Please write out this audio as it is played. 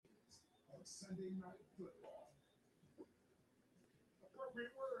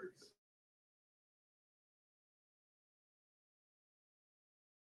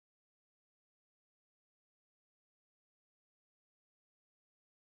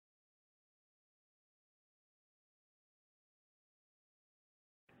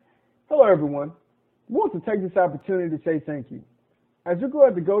Hello, everyone. We want to take this opportunity to say thank you. As you grow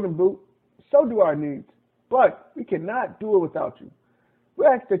at the Golden Boot, so do our needs, but we cannot do it without you. We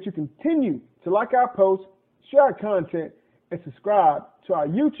ask that you continue to like our posts, share our content, and subscribe to our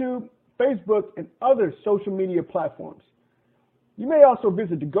YouTube, Facebook, and other social media platforms. You may also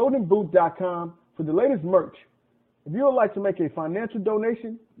visit thegoldenboot.com for the latest merch. If you would like to make a financial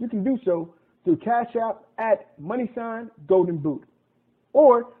donation, you can do so through Cash App at @GoldenBoot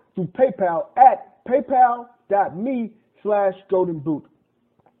or through PayPal at paypal.me/goldenboot.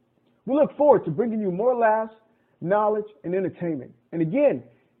 We look forward to bringing you more laughs, knowledge, and entertainment. And again,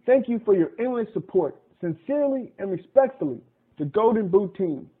 thank you for your endless support. Sincerely and respectfully, the Golden Boot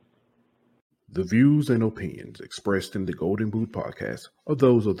team. The views and opinions expressed in the Golden Boot podcast are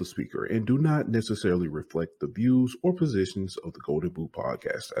those of the speaker and do not necessarily reflect the views or positions of the Golden Boot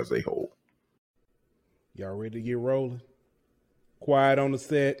podcast as a whole. Y'all ready to get rolling? Quiet on the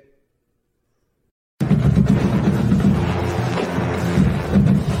set.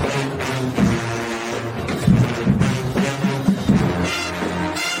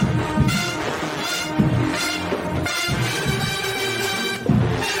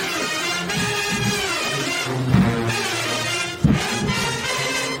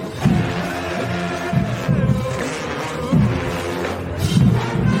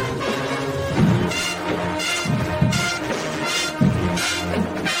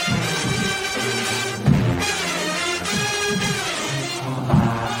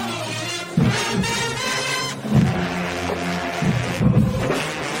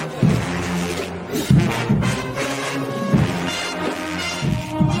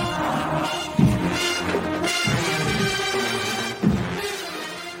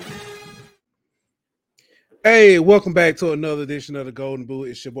 Hey, welcome back to another edition of the Golden Boot.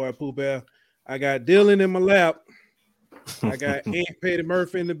 It's your boy Pooh Bear. I got Dylan in my lap. I got Aunt Petty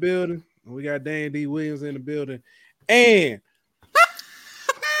Murphy in the building. And we got Dan D. Williams in the building. And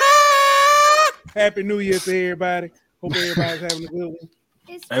Happy New Year to everybody. Hope everybody's having a good one.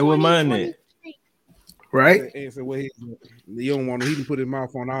 Hey, what mine is? Right? And so what you don't want to, he can put his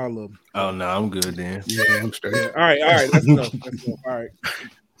mouth on all of them. Oh, no, I'm good then. Yeah, I'm straight. Yeah. All right, let's go. All right.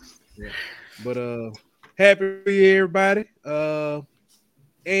 Yeah. But Happy New Year, everybody. And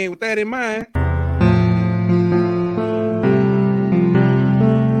with that in mind,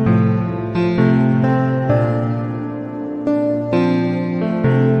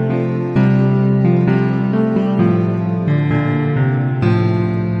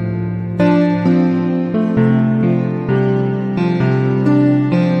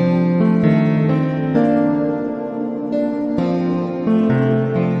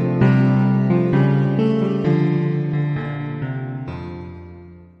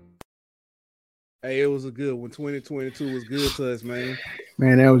 it was a good one. 2022 was good to us, man.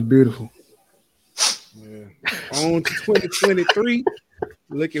 Man, that was beautiful. Yeah. On to 2023.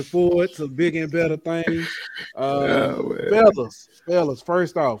 Looking forward to big and better things. Fellas,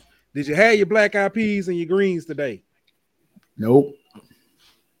 first off, did you have your black eyed peas and your greens today? Nope.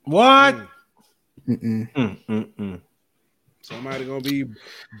 What? Somebody gonna be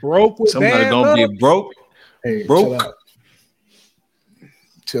broke with Somebody gonna luck? be broke. Hey, broke.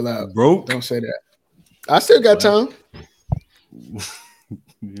 Chill out. Broke. Don't say that. I still got time. It's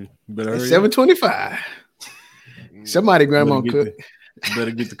 7:25. Somebody grandma cook.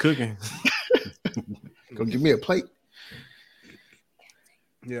 Better get the cooking. Go give me a plate.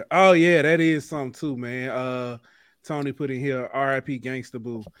 Yeah. Oh yeah, that is something too, man. Tony put in here R.I.P. Gangsta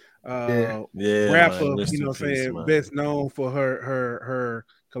Boo. Yeah, rapper, man, you know what I'm saying, best known for her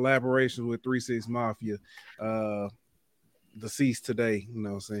collaboration with 3-6 Mafia. Deceased today, you know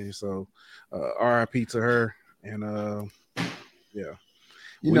what I'm saying? So R.I.P. to her. And yeah.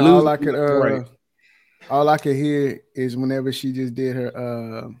 You know, all I could hear is whenever she just did her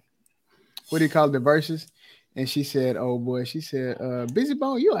what do you call it, the verses? And she said, oh boy, she said, Busy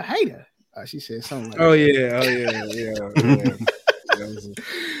Bone, you a hater. She said something like that.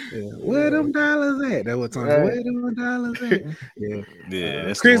 Yeah. Where them dollars at? That was Tony. Where them dollars at?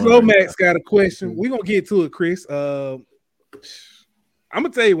 Yeah. Chris Lomax got a question. We're gonna get to it, Chris. I'm gonna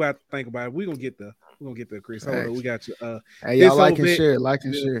tell you what I think about it. We're gonna get there, Chris. Hold on, we got you. Hey, y'all like and share.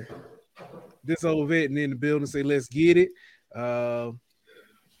 This old vet in the building say, let's get it.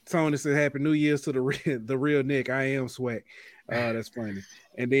 Tony said, Happy New Year's to the real Nick. I am swag. That's funny.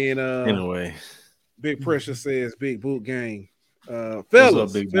 And then anyway, Big Pressure says Big Boot Gang. what's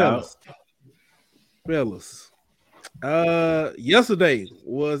up, big dog? Fellas. Yesterday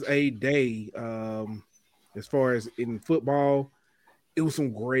was a day. As far as in football, it was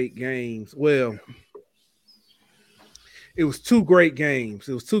some great games. Well, it was two great games.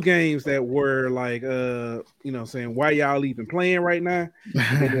 It was two games that were like, saying, why y'all even playing right now?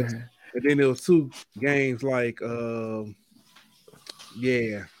 And then there was two games like, it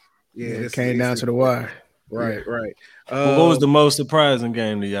came down to the wire. Right. What was the most surprising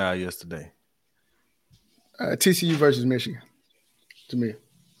game to y'all yesterday? TCU versus Michigan. To me,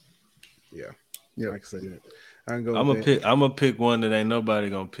 yeah, I can say that. I'm gonna pick one that ain't nobody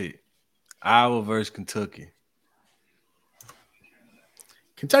gonna pick. Iowa versus Kentucky.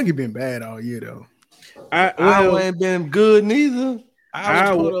 Kentucky been bad all year though. Iowa ain't been good neither.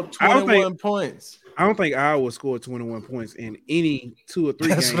 Iowa put up 21 points. I don't think Iowa scored 21 points in any 2 or 3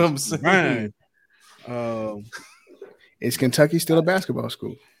 games. That's what I'm saying. Is Kentucky still a basketball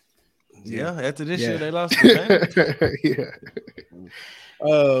school? Yeah, after this year they lost the game.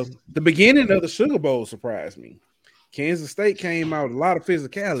 The beginning of the Sugar Bowl surprised me. Kansas State came out with a lot of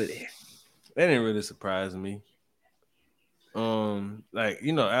physicality. That didn't really surprise me.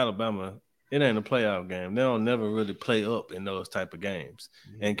 Alabama, it ain't a playoff game. They don't never really play up in those type of games.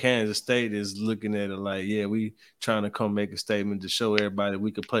 Mm-hmm. And Kansas State is looking at it like, yeah, we trying to come make a statement to show everybody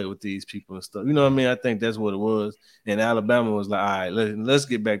we could play with these people and stuff. You know what I mean? I think that's what it was. And Alabama was like, all right, let's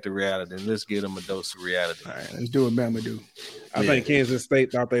get back to reality and let's give them a dose of reality. All right, let's do what Bama do. I think Kansas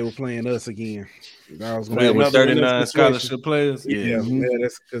State thought they were playing us again. With 39 scholarship players. Yeah,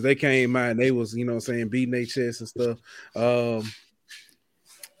 that's because they came out and they was, beating their chests and stuff.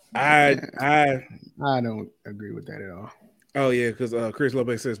 I don't agree with that at all. Oh yeah, because Chris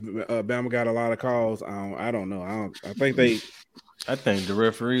Lopez says Bama got a lot of calls. I don't know. I think the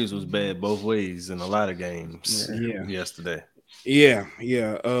referees was bad both ways in a lot of games. Yesterday. Yeah.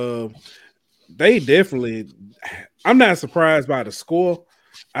 They definitely. I'm not surprised by the score.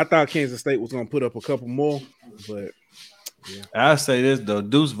 I thought Kansas State was going to put up a couple more, but I'll say this though,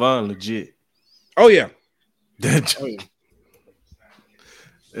 Deuce Vaughn legit. Oh yeah. That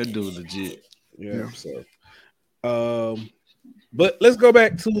dude legit. Yeah. So, but let's go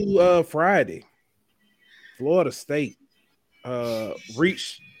back to Friday. Florida State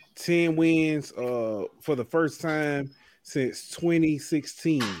reached 10 wins for the first time since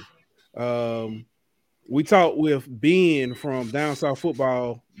 2016. We talked with Ben from Down South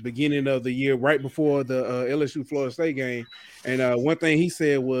Football beginning of the year, right before the LSU Florida State game, and one thing he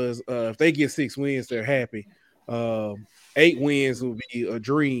said was if they get 6 wins, they're happy. 8 wins would be a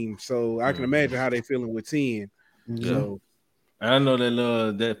dream. So I can imagine how they're feeling with 10. Yeah. So I know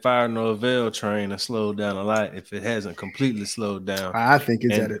that Fire Norvell train has slowed down a lot. If it hasn't completely slowed down, I think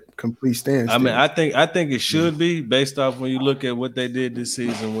it's at a complete standstill. I mean, I think it should be based off when you look at what they did this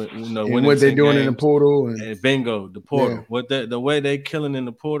season. And what they're doing in the portal and bingo, the portal. Yeah. The way they killing in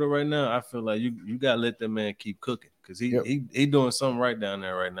the portal right now, I feel like you gotta let that man keep cooking because he doing something right down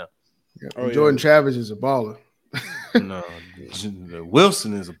there right now. Yep. Jordan Travis is a baller. No,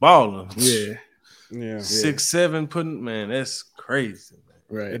 Wilson is a baller. Yeah. 6'7" putting, man, that's crazy, man.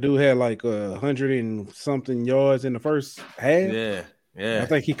 Right. The dude had like 100 and something yards in the first half. Yeah. I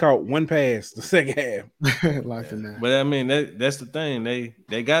think he caught one pass the second half. But I mean, that's the thing.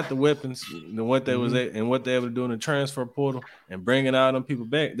 They got the weapons and what they was at, and what they able to do in the transfer portal and bringing all them people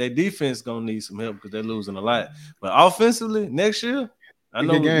back. Their defense gonna need some help because they're losing a lot. But offensively, next year, I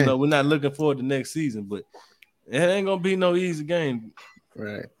know we're not looking forward to next season, but it ain't gonna be no easy game.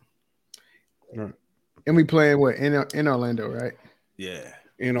 Right. And we playing what in Orlando, right? Yeah,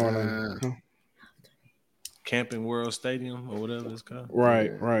 in Orlando, Camping World Stadium or whatever it's called.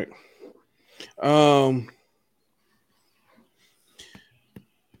 Right.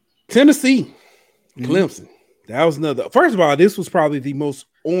 Tennessee, Clemson. That was another. First of all, this was probably the most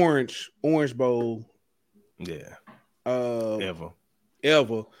orange bowl. Yeah. Ever. Yeah.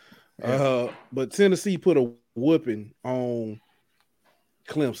 But Tennessee put a whooping on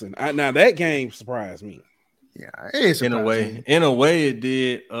Clemson. Now that game surprised me. Yeah, it in a way it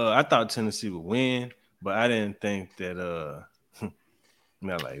did. I thought Tennessee would win, but I didn't think that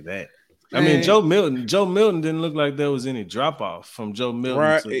not like that. Man. I mean, Joe Milton didn't look like there was any drop off from Joe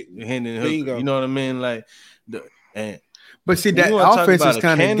Milton to Hendon Hooker. You know what I mean? Like but see that offense is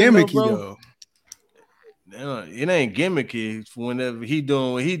kind of gimmicky though. It ain't gimmicky whenever he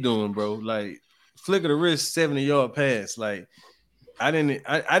doing what he doing, bro. Like flick of the wrist, 70-yard pass. Like I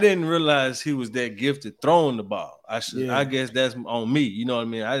didn't realize he was that gifted throwing the ball. I guess that's on me. You know what I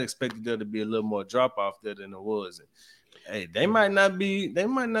mean? I expected there to be a little more drop off there than there was. Hey, they might not be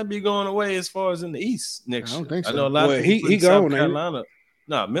going away as far as in the East next year. I don't think so. I know a lot of people he South gone, Carolina.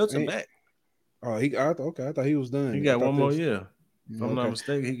 No, Milton back. Oh, I thought he was done. He got one more year. If I'm not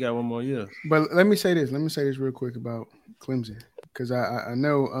mistaken, he got one more year. But let me say this real quick about Clemson, because I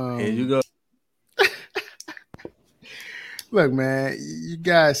know. Here you go. Look, man, you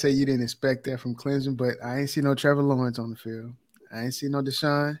guys say you didn't expect that from Clemson, but I ain't see no Trevor Lawrence on the field. I ain't see no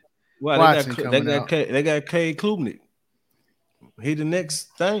Deshaun Watson coming out. They got Cade Klubnik. He the next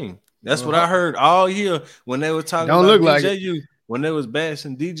thing. That's what I heard all year when they were talking about DJU. Like when they was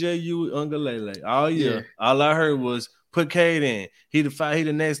bashing DJU Ungalele all year, all I heard was put Cade in. He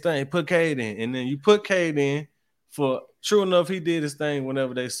the next thing. Put Cade in, and then you put Cade in for. True enough, he did his thing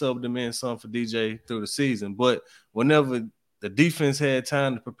whenever they subbed him in some for DJ through the season. But whenever the defense had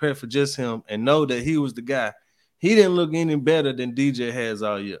time to prepare for just him and know that he was the guy, he didn't look any better than DJ has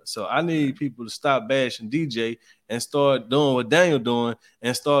all year. So I need people to stop bashing DJ and start doing what Daniel doing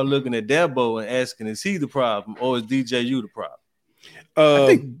and start looking at Dabo and asking, is he the problem or is DJU the problem? I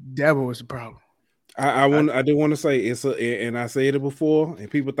think Dabo was the problem. I do want to say and I said it before, and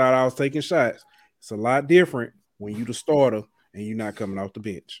people thought I was taking shots. It's a lot different when you the starter and you're not coming off the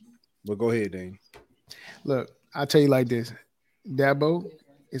bench. But go ahead, Dane. Look, I'll tell you like this. Dabo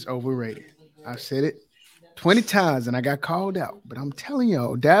is overrated. I've said it 20 times and I got called out. But I'm telling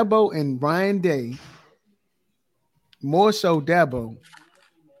y'all, Dabo and Ryan Day, more so Dabo,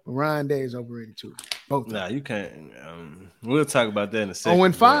 but Ryan Day is overrated too. Both. Nah, you can't. We'll talk about that in a second.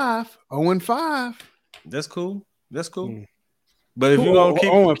 0-5. 0-5. That's cool. But if you're going to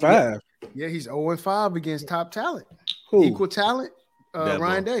keep 0-5. Yeah, he's 0-5 against top talent. Who? Equal talent,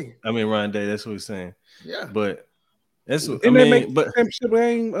 Ryan Day. Ryan Day, that's what he's saying. Yeah. But that's what they make the championship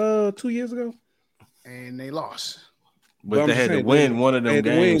game 2 years ago. And they lost. But they had to win one of them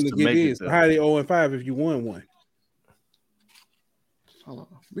games to make it. How are they 0-5 if you won one? Hold on.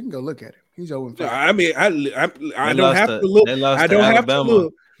 We can go look at it. He's 0-5. No, I mean, I don't have to look. I don't have to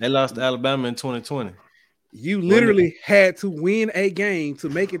look. They lost to Alabama in 2020. You literally had to win a game to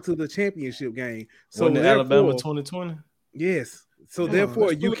make it to the championship game. So Alabama 2020? Yes. So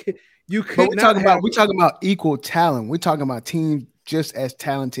therefore, you could we're talking about equal talent. We're talking about teams just as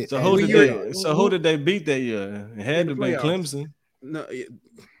talented. So who did they beat that year? It had to be Clemson. No.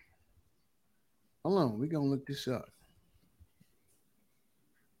 Hold on, we're gonna look this up.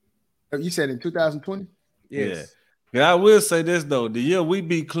 You said in 2020? Yes. Yeah. I will say this though: the year we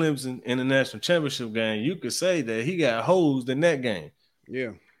beat Clemson in the national championship game, you could say that he got hosed in that game.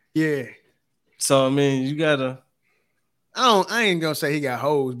 Yeah. Yeah. So I mean, you gotta. I ain't gonna say he got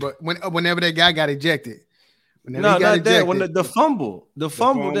hosed, but whenever that guy got ejected, When the fumble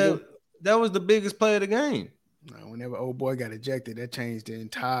that was the biggest play of the game. No, whenever old boy got ejected, that changed the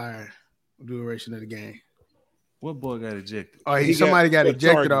entire duration of the game. What boy got ejected? Oh, somebody got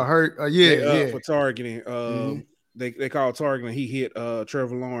ejected or hurt. For targeting. They called targeting. He hit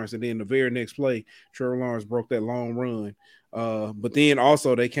Trevor Lawrence, and then the very next play, Trevor Lawrence broke that long run. But then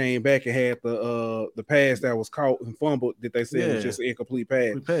also they came back and had the pass that was caught and fumbled that they said was just an incomplete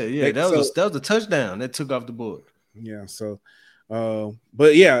pass. Yeah, that was a touchdown that took off the board. Yeah. So,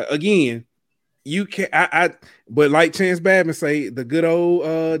 but yeah, again, you can but like Chance Babin say, the good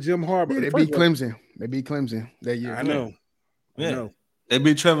old Jim Harbaugh. Yeah, they beat Clemson. They beat Clemson that year. I know. Yeah. I know. They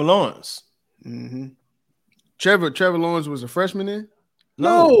beat Trevor Lawrence. Mm-hmm. Trevor Lawrence was a freshman then?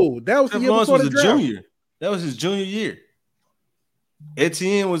 No, that was Trevor the year Lawrence before was the a draft. junior. That was his junior year.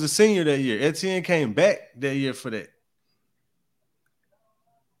 Etienne was a senior that year. Etienne came back that year for that.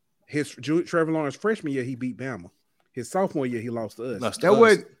 His Trevor Lawrence freshman year, he beat Bama. His sophomore year, he lost to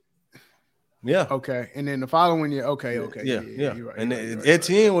us. Yeah. Okay. And then the following year, okay. Yeah. You're right, And right.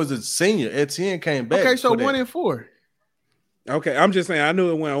 Etienne was a senior. Etienne came back. Okay, so 1-4. Okay, I'm just saying I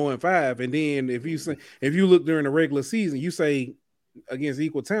knew it went 0-5. And then if you look during the regular season, you say against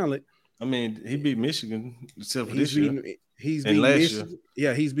equal talent. I mean, he beat Michigan except for this year. He's beaten Michigan.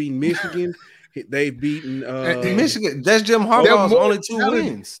 Yeah, he's beaten Michigan. They've beaten Michigan. That's Jim Harbaugh's only 2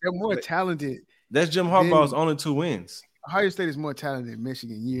 wins. They're more talented. That's Jim Harbaugh's only 2 wins. Ohio State is more talented than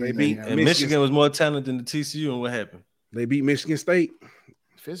Michigan. Michigan was more talented than the TCU, and what happened? They beat Michigan State.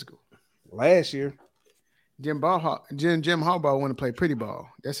 Physical. Last year. Jim Harbaugh want to play pretty ball.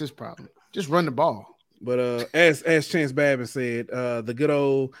 That's his problem. Just run the ball. But as Chance Babin said, the good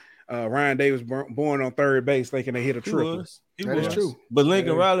old Ryan Davis born on third base thinking they hit a triple. That is true. But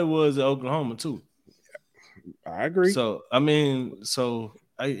Lincoln Riley was at Oklahoma too. I agree. So I mean,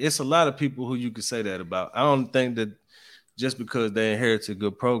 it's a lot of people who you could say that about. I don't think that just because they inherited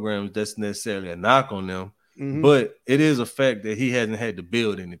good programs, that's necessarily a knock on them. Mm-hmm. But it is a fact that he hasn't had to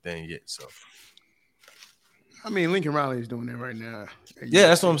build anything yet. So I mean, Lincoln Riley is doing that right now. Yeah,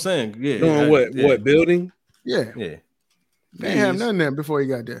 that's what I'm saying. Yeah, doing what? Yeah. What building? Yeah. Yeah. They ain't have none there before he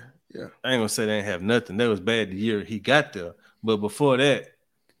got there. Yeah. I ain't gonna say they ain't have nothing. That was bad the year he got there. But before that,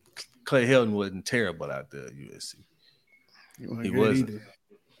 Clay Helton wasn't terrible out there at USC. He wasn't.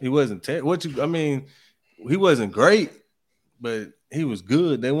 He wasn't terrible. He wasn't great, but he was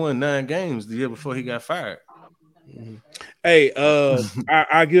good. They won 9 games the year before he got fired. Mm-hmm. Hey,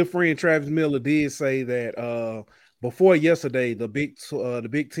 our good friend Travis Miller did say that before yesterday, the Big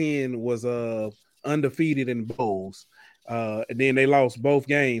Ten was undefeated in bowls, and then they lost both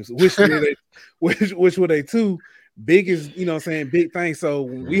games. Which were they two biggest, big things. So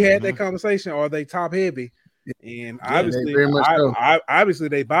we had that conversation. Are they top heavy? And obviously, obviously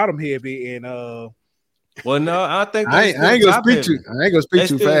they bottom heavy. And well, no, I think I ain't gonna speak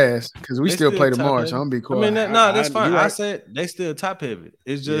too fast because we still play tomorrow. So I'm gonna be quiet. I mean, that's fine. Right. I said they still top heavy.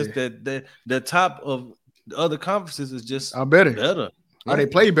 It's just that the top of the other conferences is just better. Oh, they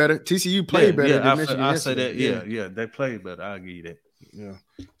play better. TCU played better than Michigan. I say that. Yeah, they played better. I'll give you that. Yeah.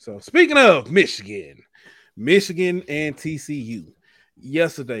 So speaking of Michigan and TCU,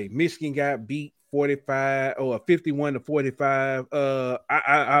 yesterday Michigan got beat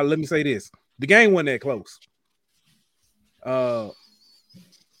 51-45. Let me say this: the game wasn't that close.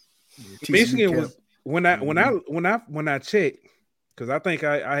 Michigan was when I checked, because I think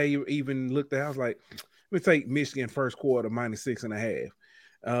I even looked at. I was like, let me take Michigan first quarter -6.5.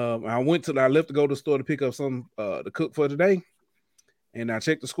 I left to go to the store to pick up some to cook for today, and I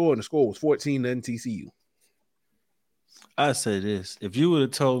checked the score, and the score was 14-0 TCU. I say this: if you would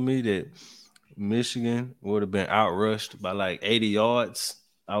have told me that Michigan would have been outrushed by like 80 yards,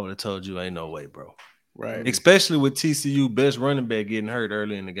 I would have told you ain't no way, bro. Right. Especially with TCU best running back getting hurt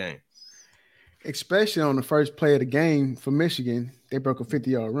early in the game. Especially on the first play of the game for Michigan, they broke a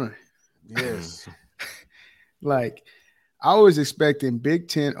 50-yard run. Yes. Like, I was expecting Big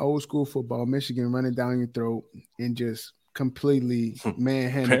Ten old school football, Michigan running down your throat and just completely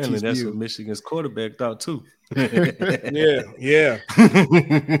manhandling. Apparently, that's what Michigan's quarterback thought too. Yeah.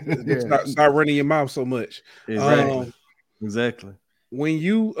 Start running your mouth so much. Exactly. When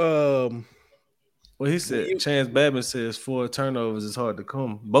you well, he said Chance Babin says 4 turnovers is hard to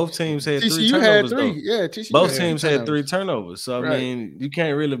come. Both teams had 3 turnovers. TCU both teams had 3 turnovers. So I mean, you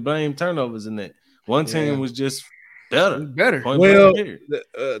can't really blame turnovers in that. One team was just better. Well, and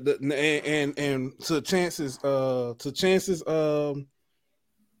to Chance's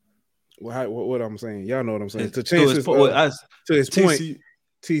what I'm saying, y'all know what I'm saying. To Chance's to his point,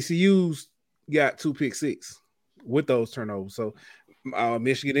 TCU's got 2 pick six with those turnovers. So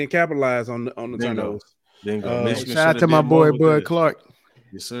Michigan didn't capitalize on the turnovers. Shout out to my boy Bud Clark.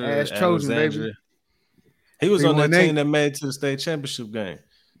 Yes, sir. Ash Trojan, baby. He was on that team that made it to the state championship game.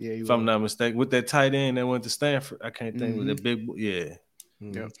 Yeah, if I'm not mistaken, with that tight end that went to Stanford. I can't think with that big. Yeah.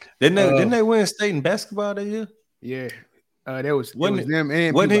 Didn't they win state in basketball that year? Yeah. That was them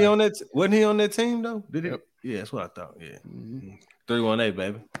and wasn't he on that? Wasn't he on that team though? Did it? Yeah, that's what I thought. Yeah. 318,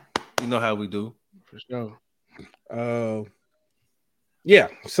 baby. You know how we do. For sure. Yeah.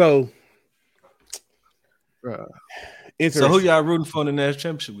 So. So who y'all rooting for in the national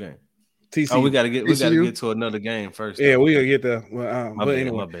championship game? TCU. Oh, we gotta get to another game first. Yeah, we gotta get there.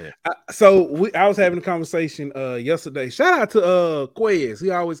 Anyway, my bad. I was having a conversation yesterday. Shout out to Quez. He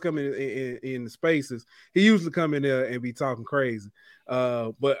always come in the spaces. He usually come in there and be talking crazy.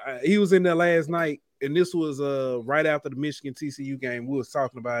 But he was in there last night, and this was right after the Michigan TCU game. We was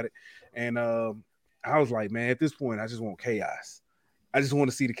talking about it, and I was like, man, at this point, I just want chaos. I just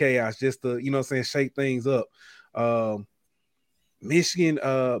want to see the chaos, just to shake things up. Michigan,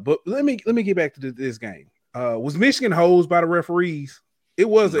 but let me get back to this game. Was Michigan hosed by the referees? It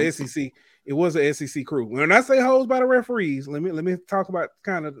was a SEC. It was an SEC crew. When I say hosed by the referees, let me talk about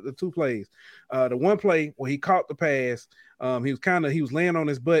kind of the 2 plays. The one play where he caught the pass, he was laying on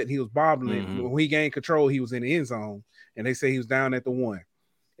his butt and he was bobbling it. When he gained control, he was in the end zone, and they say he was down at the 1.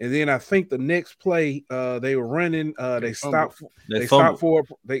 And then I think the next play, they were running. They stopped forward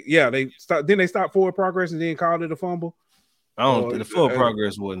progress and then called it a fumble. I don't think the forward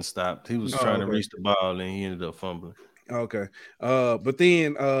progress wasn't stopped. He was trying to reach the ball and he ended up fumbling. Okay. But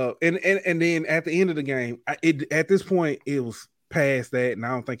then and then at the end of the game, at this point it was past that, and I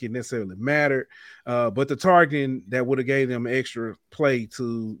don't think it necessarily mattered. But the targeting that would have gave them an extra play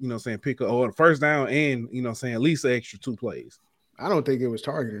to, pick up or the first down and at least an extra 2 plays. I don't think it was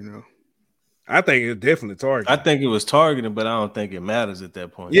targeting though. I think it's definitely targeting. I think it was targeting, but I don't think it matters at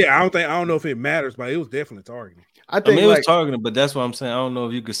that point. Yeah, I don't know if it matters, but it was definitely targeting. I mean, it was targeting, but that's what I'm saying. I don't know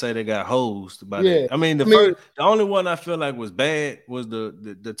if you could say they got hosed by that. I mean, the only one I feel like was bad was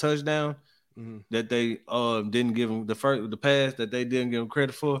the touchdown. that they didn't give him the pass that they didn't give him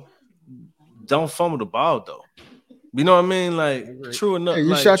credit for. Don't fumble the ball though. You know what I mean? Like true enough. Hey,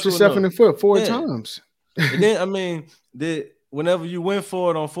 you shot yourself in the foot 4 times. And then I mean, whenever you went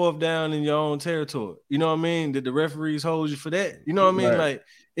for it on 4th down in your own territory, you know what I mean? Did the referees hold you for that? You know what I mean? Like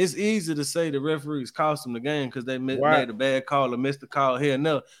it's easy to say the referees cost them the game because they made a bad call or missed a call here and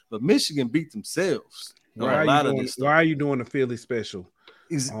there. But Michigan beat themselves. Why are you doing the Philly special?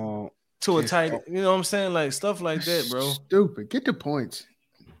 To a tight, you know what I'm saying? Like stuff like that, bro. Stupid. Get the points.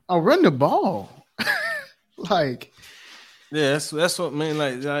 I'll run the ball. Like, yeah, that's what I mean.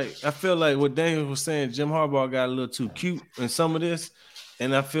 Like I feel like what Daniel was saying, Jim Harbaugh got a little too cute in some of this,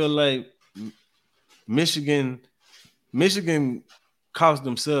 and I feel like Michigan cost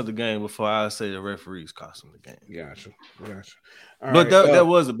themselves the game before I say the referees cost them the game. Gotcha. But that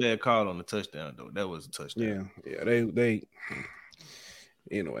was a bad call on the touchdown, though. That was a touchdown. Yeah. They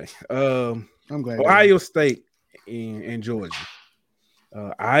anyway. I'm glad. Ohio State and Georgia.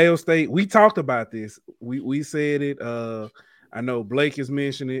 Ohio State, we talked about this. We said it. I know Blake has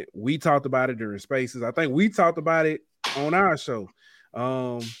mentioned it. We talked about it during Spaces. I think we talked about it on our show.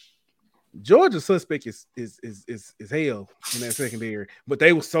 Georgia's suspect is hell in that secondary, but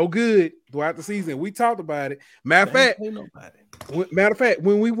they were so good throughout the season. We talked about it. Matter of fact,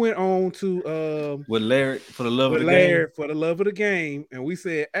 when we went on to with Larry for the love of the game, and we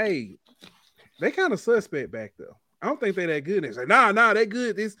said, hey, they kind of suspect back though. I don't think they're that good. They say, nah, they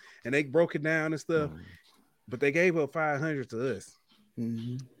good. This and they broke it down and stuff, but they gave up 500 to us,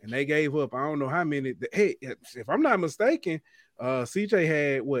 and they gave up I don't know how many. Hey, if I'm not mistaken, CJ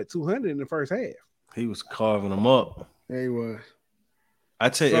had 200 in the first half. He was carving them up. Yeah, he was. I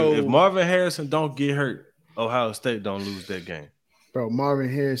tell you, if Marvin Harrison don't get hurt, Ohio State don't lose that game. Bro,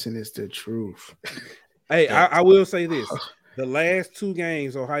 Marvin Harrison is the truth. Hey, I will say this: the last 2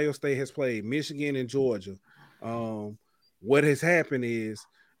 games Ohio State has played, Michigan and Georgia. What has happened is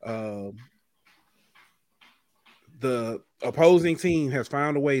the opposing team has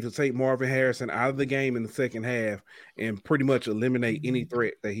found a way to take Marvin Harrison out of the game in the second half and pretty much eliminate any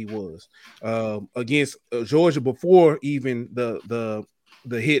threat that he was against Georgia before even the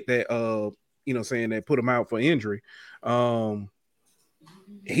hit that saying that put him out for injury.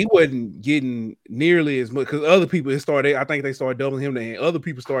 He wasn't getting nearly as much because other people I think they started doubling him, and other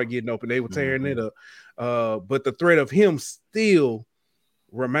people started getting open. They were tearing it up. But the threat of him still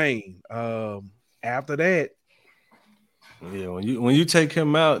remained. After that, yeah, when you take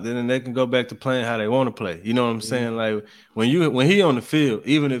him out, then they can go back to playing how they want to play. You know what I'm saying? Like when he on the field,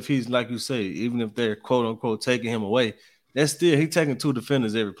 even if he's like you say, even if they're quote unquote taking him away, that's still he taking 2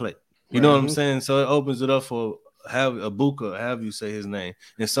 defenders every play. You know what I'm saying? So it opens it up for Abuka, however you say his name,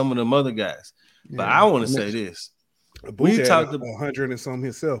 and some of them other guys. But I want to say this: we talked about 100 and some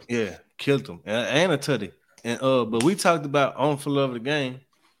himself. Yeah, killed him and a tutty. And but we talked about on for love of the game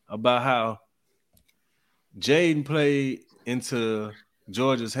about how Jaden played into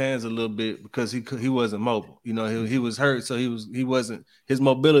Georgia's hands a little bit because he wasn't mobile. You know, he was hurt, so he wasn't his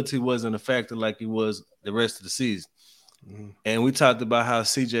mobility wasn't a factor like he was the rest of the season. And we talked about how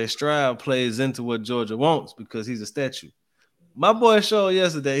CJ Stroud plays into what Georgia wants because he's a statue. My boy showed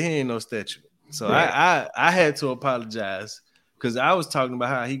yesterday he ain't no statue. So I had to apologize because I was talking about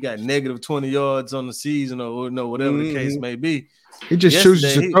how he got negative 20 yards on the season or whatever the case may be. He just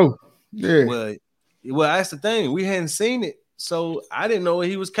chooses to throw. Yeah. Well, that's the thing. We hadn't seen it, so I didn't know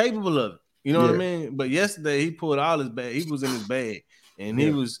he was capable of it. You know what I mean? But yesterday he pulled all his bag. He was in his bag, and he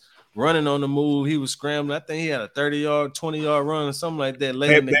was running on the move. He was scrambling. I think he had a 30-yard, 20-yard run or something like that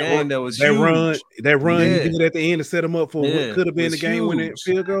late in the game. That was huge. That run he did at the end to set him up for what could have been the game-winning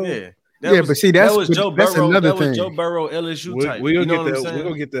field goal. Yeah. But see, that was Joe Burrow. That's another thing. Was Joe Burrow LSU type.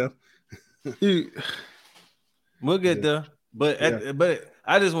 We'll get there. We'll get there. But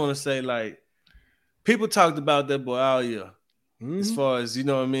I just want to say, like, people talked about that boy all year. As far as, you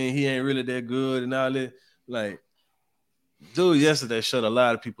know what I mean, he ain't really that good and all that. Like, dude yesterday shut a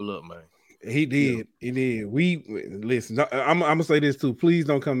lot of people up, man. He did. He did. We listen. I'm gonna say this too. Please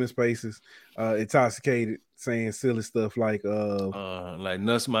don't come in Spaces intoxicated saying silly stuff like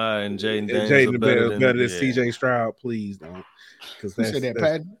Nussmeier and Jaden Daniels better than CJ Stroud. Please don't. Because that's that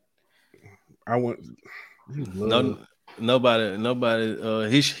Pat. I want. Nobody.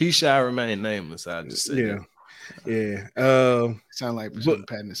 He shall remain nameless. I just say that. Sound like something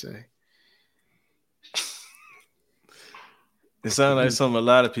Patton to say. It sounds like something a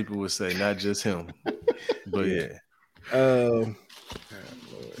lot of people would say, not just him. But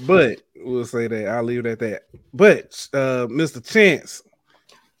but we'll say that. I'll leave it at that. But Mr. Chance,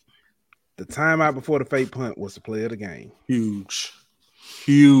 the timeout before the fake punt was the play of the game. Huge.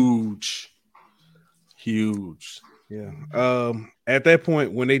 Huge. Yeah. At that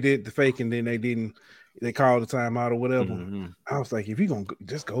point when they did the fake and then they called the timeout or whatever, I was like, if you're gonna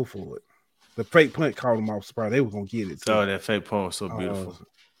just go for it. The fake punt called them off surprise. They were gonna get it too. Oh, that fake punt was so beautiful.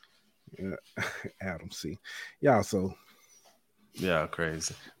 Yeah. Adam C. Y'all so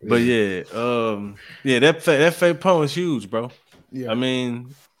crazy. But that fake punt was huge, bro. Yeah. I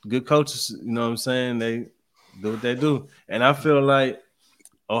mean, good coaches, you know what I'm saying? They do what they do. And I feel like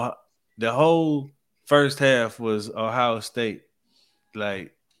the whole first half was Ohio State.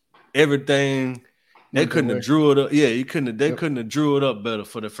 Like everything, they couldn't have drew it up. Yeah, they couldn't have drew it up better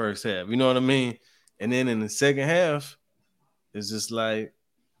for the first half. You know what I mean? And then in the second half, it's just like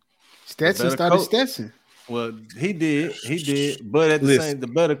Stetson started Stetson. Well, he did. But at the same, the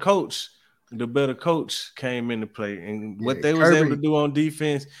better coach came into play, and what they was able to do on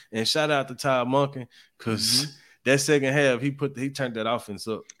defense. And shout out to Todd Monken because that second half he turned that offense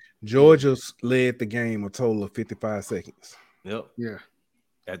up. Georgia led the game a total of 55 seconds. Yep. Yeah.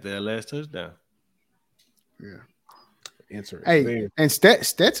 At their last touchdown. Yeah. Interesting. Hey, and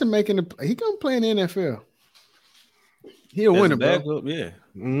Stetson he gonna play in the NFL. He'll win it, bro. Yeah.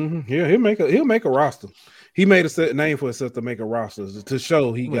 Mm-hmm. Yeah, he'll make a roster. He made a name for himself to make a roster to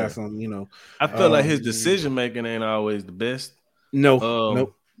show he got some, I feel like his decision making ain't always the best.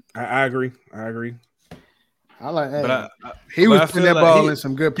 Nope. I agree. I like that. He was putting that ball in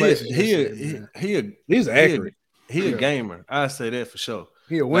some good places. He's accurate. He a gamer. I say that for sure.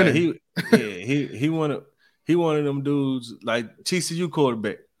 He a winner. He one of them dudes like TCU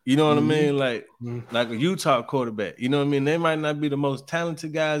quarterback. You know what I mean? Like a Utah quarterback. You know what I mean? They might not be the most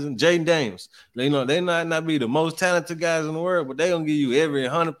talented guys in Jaden Daniels. They might not be the most talented guys in the world, but they're gonna give you every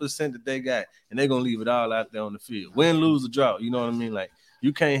 100% that they got, and they're gonna leave it all out there on the field. Win, lose, or draw. You know what I mean? Like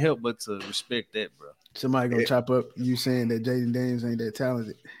you can't help but to respect that, bro. Somebody gonna chop up you saying that Jaden Daniels ain't that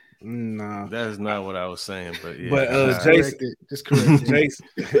talented. Nah, that's not what I was saying, but yeah. But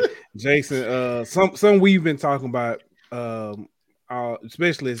Jason, some we've been talking about,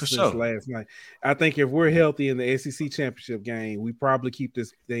 especially since last night. I think if we're healthy in the SEC championship game, we probably keep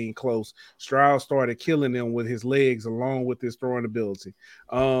this thing close. Stroud started killing them with his legs along with his throwing ability.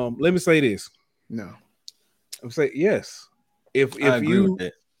 Let me say this. No, I'm saying yes. If I agree you, with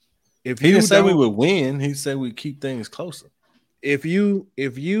that. If he didn't say we would win, he said we keep things closer. If you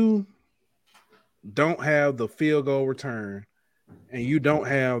don't have the field goal return and you don't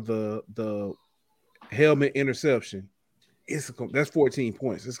have the helmet interception, that's 14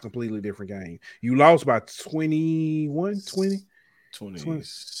 points. It's a completely different game. You lost by 21, 20?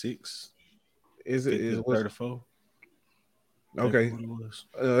 26. Is it 34? Okay.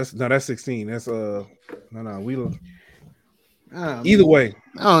 That's 16. That's we don't. Either way,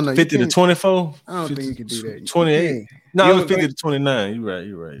 I don't know. 50 to 24. I don't think you can do that. 28. No, it was 50 to 29.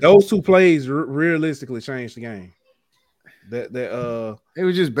 You're right. Those two plays realistically changed the game. That it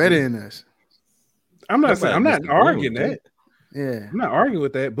was just better than us. I'm not arguing that. Yeah, I'm not arguing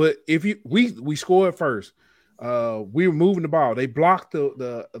with that. But if we scored first, we were moving the ball. They blocked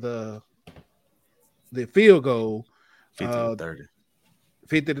the field goal. 50 to 30.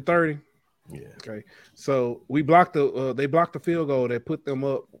 50 to 30. Yeah. Okay. So we blocked they blocked the field goal that put them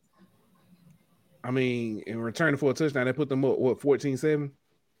up. I mean, in return for a touchdown, they put them up 14-7?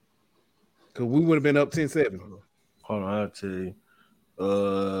 Because we would have been up 10-7. Hold on, I'll tell you.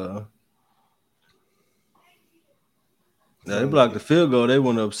 Now they blocked the field goal. They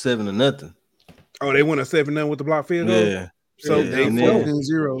went up 7-0. Oh, they went up 7-0 with the blocked field goal? Yeah. So they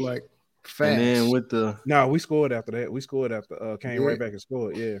 14-0 like fast. And then with the we scored after that. We scored after came right back and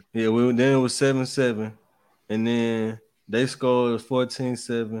scored. Yeah. Yeah, then it was 7-7. And then they scored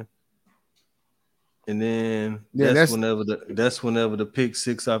 14-7. And then that's whenever the pick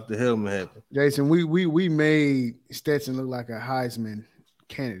six off the helmet happened. Jason, we made Stetson look like a Heisman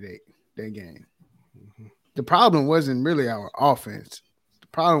candidate that game. Mm-hmm. The problem wasn't really our offense. The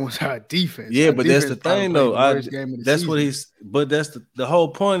problem was our defense. Yeah, our but defense that's the thing though. That's season. what that's the whole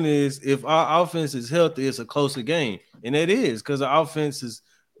point is if our offense is healthy, it's a closer game. And it is because our offense is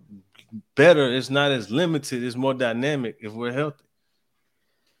better. It's not as limited. It's more dynamic if we're healthy.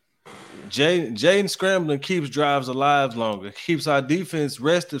 Jaden scrambling keeps drives alive longer, keeps our defense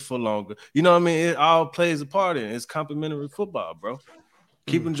rested for longer. You know what I mean? It all plays a part in it. It's complementary football, bro.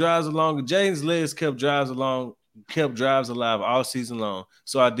 Keeping drives longer. Jaden's legs kept drives alive all season long,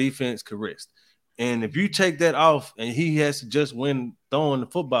 so our defense could rest. And if you take that off and he has to just win throwing the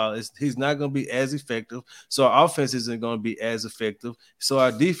football, he's not going to be as effective. So our offense isn't going to be as effective. So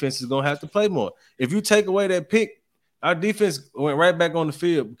our defense is going to have to play more. If you take away that pick, our defense went right back on the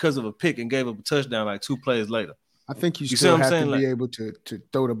field because of a pick and gave up a touchdown like 2 plays later. I think you still have to be able to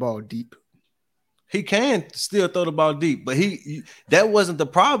throw the ball deep. He can still throw the ball deep, but that wasn't the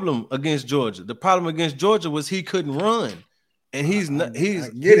problem against Georgia. The problem against Georgia was he couldn't run, and he's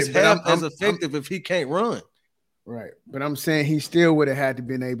half as effective if he can't run. Right, but I'm saying he still would have had to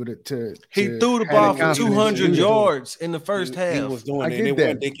been able to. He threw the ball for 200 yards in the first half. He was doing it. It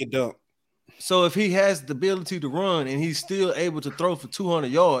wasn't dink and dunk. So if he has the ability to run and he's still able to throw for 200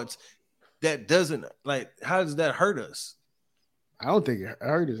 yards, that doesn't how does that hurt us? I don't think it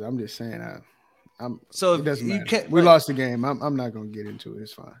hurt us. I'm just saying. It doesn't matter. We lost the game. I'm not gonna get into it.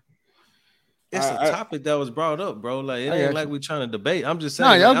 It's fine. It's a topic that was brought up, bro. Like it ain't like we're trying to debate. I'm just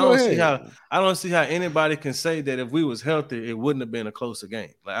saying. No, I don't see how anybody can say that if we was healthy, it wouldn't have been a closer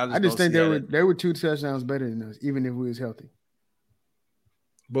game. Like I just think they were 2 touchdowns better than us, even if we was healthy.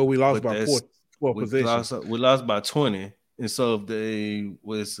 But we lost by four possessions. We lost by 20, and so if they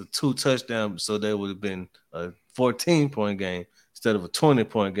was a 2 touchdown, so there would have been a 14-point game instead of a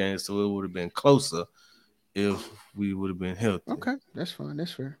 20-point game. So it would have been closer if we would have been healthy. Okay, that's fine.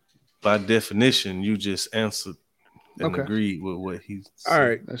 That's fair. By definition, you just answered and agreed with what he said. All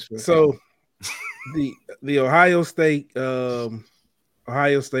right. So the Ohio State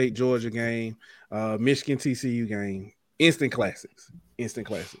Georgia game, Michigan TCU game, instant classics.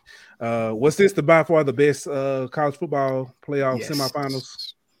 Was this by far the best college football playoff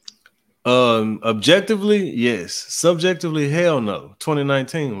semifinals? Objectively, yes. Subjectively, hell no.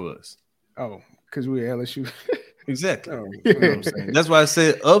 2019 was. Oh, because we were LSU. Exactly. You know what I'm saying? That's why I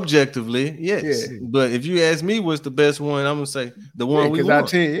said objectively, yes. Yeah. But if you ask me what's the best one, I'm gonna say the one we won. For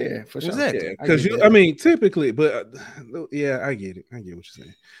sure. Exactly. Because typically, but I get it. I get what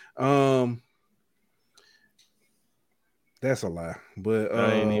you're saying. That's a lie. But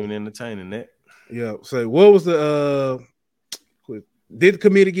I ain't even entertaining that. Yeah. So what was the did the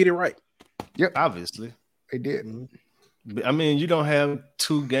committee get it right? Yep. Obviously. They did. Mm-hmm. I mean, you don't have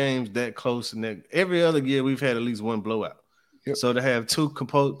 2 games that close, and every other year we've had at least one blowout. Yep. So to have 2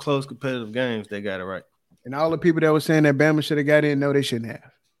 close competitive games, they got it right. And all the people that were saying that Bama should have got in, no, they shouldn't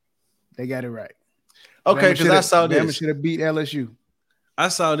have. They got it right. Okay, because I saw this. Bama should have beat LSU. I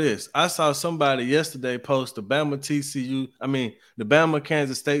saw this. I saw somebody yesterday post the Bama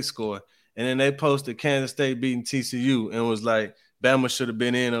Kansas State score, and then they posted Kansas State beating TCU and was like, Bama should have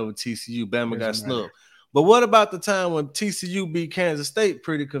been in over TCU. Bama got snubbed. But what about the time when TCU beat Kansas State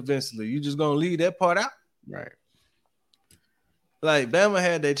pretty convincingly? You just gonna leave that part out? Right. Like Bama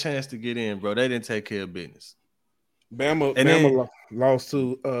had their chance to get in, bro. They didn't take care of business. Bama lost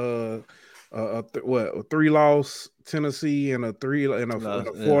to a 3-loss Tennessee and a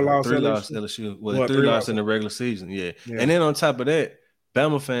 4-loss LSU. Well, 3 loss in the regular season, yeah. And then on top of that,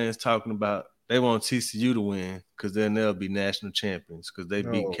 Bama fans talking about they want TCU to win because then they'll be national champions because they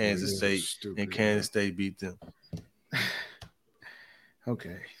beat Kansas State and Kansas State beat them.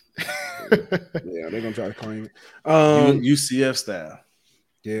 Okay. Yeah, they're gonna try to claim it. UCF style.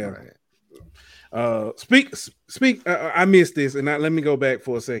 Yeah. Right. Speak. I missed this, and let me go back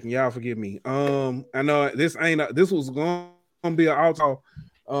for a second. Y'all forgive me. I know this was going to be an auto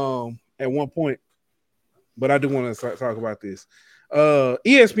at one point, but I do want to talk about this.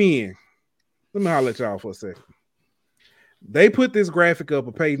 ESPN. Let me holler at y'all for a second. They put this graphic up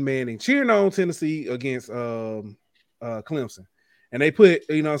of Peyton Manning cheering on Tennessee against Clemson. And they put,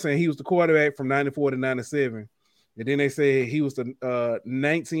 he was the quarterback from 94 to 97. And then they said he was the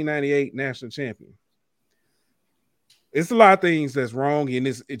 1998 national champion. It's a lot of things that's wrong in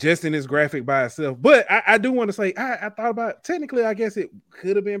this, just in this graphic by itself. But I do want to say, I thought about, technically, I guess it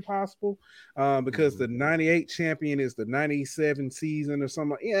could have been possible because the 98 champion is the 97 season or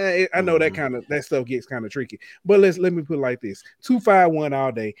something. I know that stuff gets kind of tricky. But let me put it like this. 2-5-1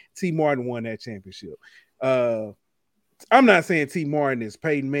 all day. T. Martin won that championship. I'm not saying T. Martin is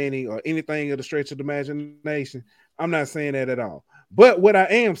Peyton Manning or anything of the stretch of the imagination. I'm not saying that at all. But what I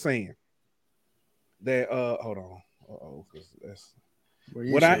am saying that hold on. That's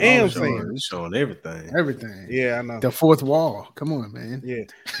what I am saying. Showing everything. Everything. Yeah, I know. The fourth wall. Come on, man. Yeah.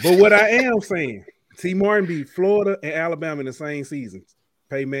 But what I am saying, T. Martin beat Florida and Alabama in the same season.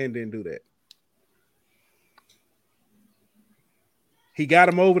 Peyton Manning didn't do that. He got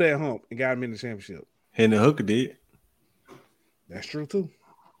him over that hump and got him in the championship. Hendon Hooker did. That's true too.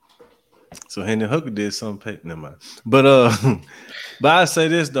 So Hendon Hooker did something. Never mind. But I say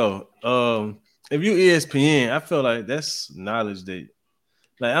this though. If you ESPN, I feel like that's knowledge that,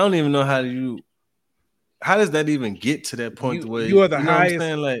 like, I don't even know how does that even get to that point where you are the highest?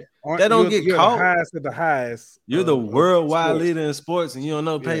 Like that don't get caught. The highest of the highest. You're the worldwide leader in sports, and you don't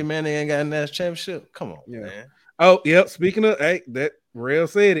know Peyton Manning ain't got a national championship. Come on, man. Oh, yep. Speaking of, that Rail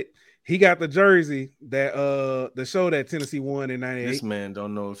said it. he got the jersey that the show that Tennessee won in '98. This man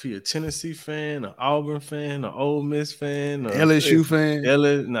don't know if he a Tennessee fan, an Auburn fan, an Ole Miss fan, or LSU fan. He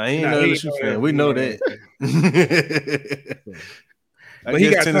ain't no LSU fan. We know that. I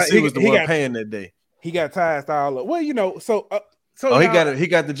guess Tennessee was the one paying that day. He got ties to all of. Well, you know, so he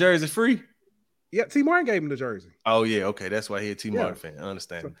got the jersey free. Yeah, T. Martin gave him the jersey. Oh yeah, okay, that's why he a T. Martin fan. I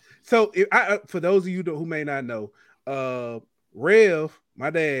understand. So for those of you who may not know, Rev, my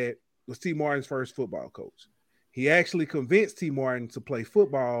dad, was T. Martin's first football coach. He actually convinced T. Martin to play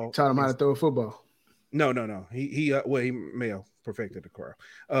football. Taught him how to throw a football. No. He may have perfected the craft.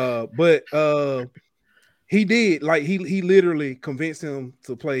 But he did, like he literally convinced him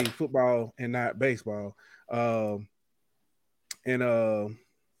to play football and not baseball. Yeah.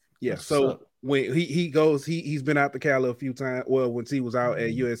 So when he goes, he's been out to Cali a few times. Well, when he was out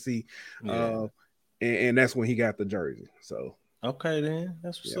at USC, and that's when he got the jersey. So okay, then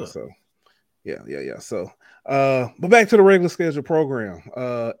that's what's up. So yeah. So, but back to the regular schedule program.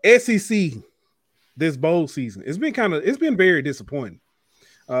 SEC this bowl season, it's been very disappointing.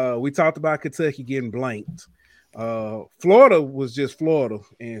 We talked about Kentucky getting blanked. Florida was just Florida,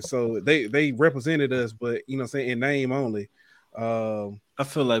 and so they represented us, but you know, saying in name only. I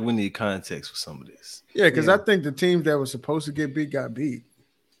feel like we need context for some of this. Yeah, because I think the teams that were supposed to get beat got beat.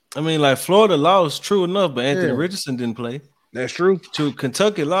 I mean, like Florida lost, true enough, but Anthony Richardson didn't play. That's true.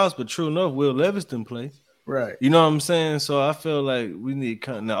 Kentucky lost, but true enough, Will Levis didn't play. Right. You know what I'm saying? So I feel like we need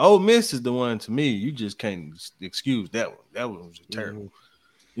now. Ole Miss is the one to me. You just can't excuse that one. That one was terrible.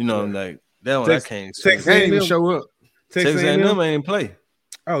 You know, like that one I can't excuse. They didn't even show up. Texas A&M ain't play.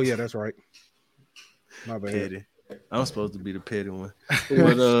 Oh yeah, that's right. My bad. Petty. I'm supposed to be the petty one.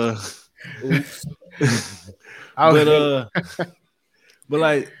 But but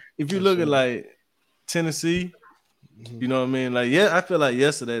like if you look at like Tennessee, you know what I mean? Like, I feel like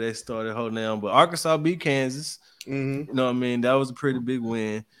yesterday they started holding down, but Arkansas beat Kansas. You know what I mean? That was a pretty big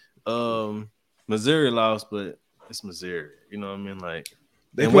win. Missouri lost, but it's Missouri. You know what I mean? Like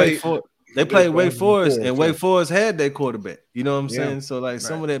they played Wake Forest, and Wake Forest had their quarterback. You know what I'm saying? So like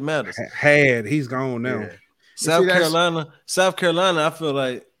some of that matters. He's gone now. Yeah. South Carolina, I feel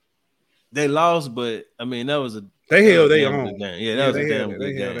like they lost, but I mean that was they held their own. Yeah, that was a damn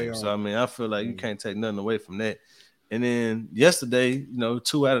good game. So I mean, I feel like you can't take nothing away from that. And then yesterday, you know,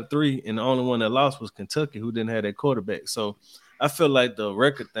 2 out of 3, and the only one that lost was Kentucky, who didn't have their quarterback. So I feel like the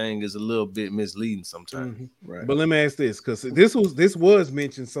record thing is a little bit misleading sometimes. Right. But let me ask this, because this was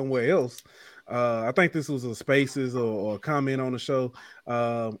mentioned somewhere else. I think this was a Spaces or a comment on the show.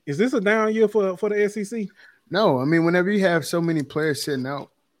 Is this a down year for the SEC? No, I mean, whenever you have so many players sitting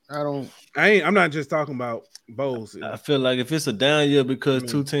out, I'm not just talking about bowls. I feel like if it's a down year because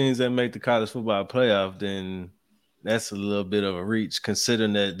 2 teams that make the college football playoff, then that's a little bit of a reach,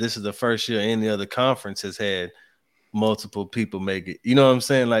 considering that this is the first year any other conference has had multiple people make it. You know what I'm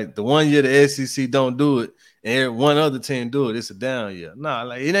saying? Like the one year the SEC don't do it and one other team do it, it's a down year. Nah,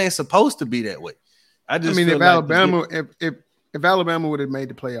 like it ain't supposed to be that way. I mean, if Alabama would have made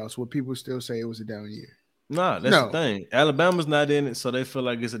the playoffs, would people still say it was a down year? Nah, that's the thing. Alabama's not in it, so they feel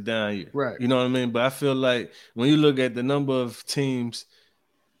like it's a down year. Right. You know what I mean? But I feel like when you look at the number of teams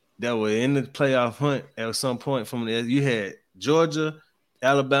that were in the playoff hunt at some point from there, you had Georgia,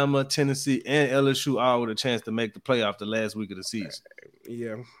 Alabama, Tennessee, and LSU all with a chance to make the playoff the last week of the season.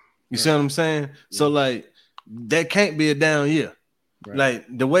 Yeah. You see what I'm saying? Yeah. So, like, that can't be a down year. Right. Like,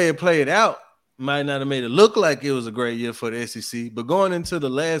 the way it played out might not have made it look like it was a great year for the SEC, but going into the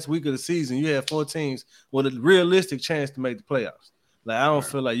last week of the season, you had 4 teams with a realistic chance to make the playoffs. Like, I don't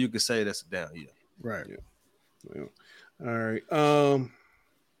feel like you could say that's a down year. Right. Yeah. All right.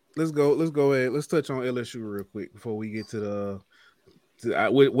 Let's go ahead. Let's touch on LSU real quick before we get to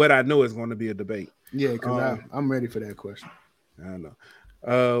what I know is going to be a debate. Yeah, because I'm ready for that question. I don't know.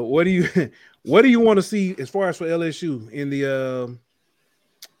 What do you want to see as far as for LSU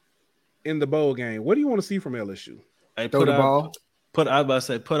in the bowl game? What do you want to see from LSU? Hey, put our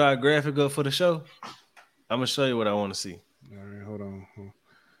graphic up for the show. I'm gonna show you what I want to see. All right, hold on.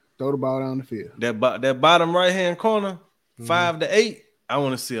 Throw the ball down the field. That bottom right hand corner, 5 to 8. I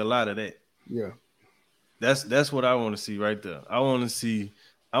want to see a lot of that. Yeah, that's what I want to see right there. I want to see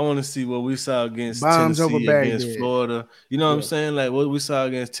what we saw against Bombs Tennessee, against Florida. You know what I'm saying? Like what we saw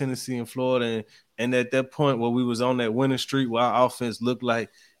against Tennessee and Florida, and at that point where we was on that winning streak, where our offense looked like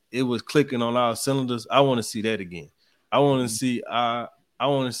it was clicking on our cylinders. I want to see that again. I want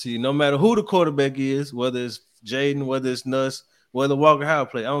to see no matter who the quarterback is, whether it's Jaden, whether it's Nuss, whether Walker Howard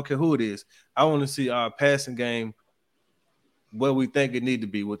play, I don't care who it is. I want to see our passing game where we think it need to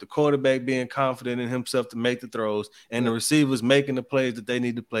be, with the quarterback being confident in himself to make the throws and the receivers making the plays that they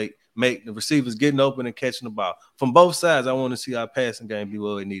need to make the receivers getting open and catching the ball. From both sides, I want to see our passing game be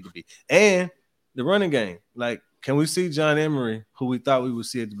where it need to be. And the running game. Like, can we see John Emery, who we thought we would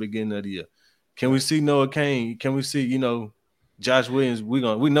see at the beginning of the year? Can we see Noah Cain? Can we see, Josh Williams?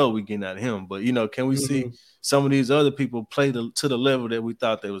 We know we getting out of him, but can we see some of these other people play to the level that we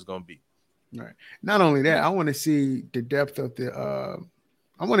thought they was going to be? Right. Not only that, I want to see the depth of the.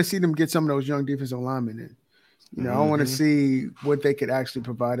 I want to see them get some of those young defensive linemen in. I want to see what they could actually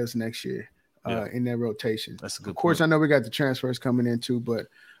provide us next year in their rotation. That's a good. Of course, point. I know we got the transfers coming in too, but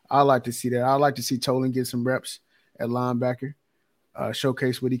I like to see that. I like to see Tolan get some reps at linebacker,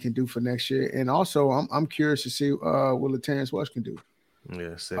 showcase what he can do for next year, and also I'm curious to see what Latarius West can do.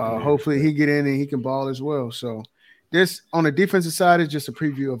 Yeah, hopefully he get in and he can ball as well. So this on the defensive side is just a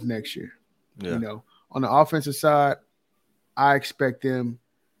preview of next year. Yeah. On the offensive side, I expect them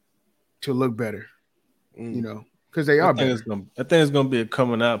to look better. Because they are better. I think it's going to be a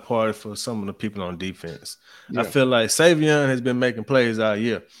coming out party for some of the people on defense. Yeah. I feel like Savion has been making plays all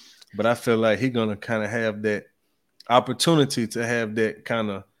year, but I feel like he's going to kind of have that opportunity to have that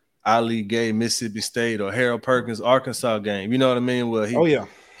kind of Ali Gay, Mississippi State, or Harold Perkins, Arkansas game. You know what I mean? Where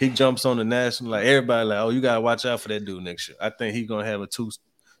he jumps on the national, like everybody like, oh, you got to watch out for that dude next year. I think he's going to have a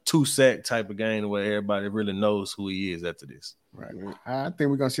two-sack type of game where everybody really knows who he is after this. Right. I think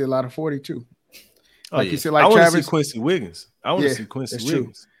we're going to see a lot of 42. You said, like I want to see Quincy Wiggins. I want to see Quincy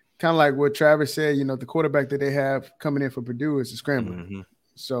Wiggins. Kind of like what Travis said, the quarterback that they have coming in for Purdue is a scrambler. Mm-hmm.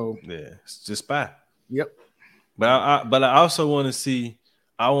 So it's just spy. Yep. But I also want to see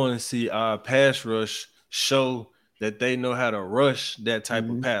our pass rush show that they know how to rush that type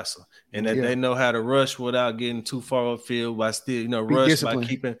of passer, and that they know how to rush without getting too far upfield, by still rush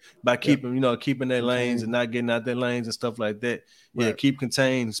by keeping their lanes and not getting out their lanes and stuff like that. Right. Yeah, keep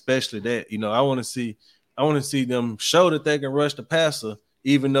contained, especially that. I want to see them show that they can rush the passer,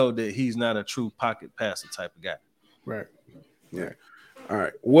 even though that he's not a true pocket passer type of guy. Right. Yeah. All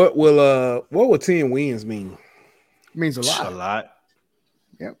right. What will 10 wins mean? It means a lot. A lot.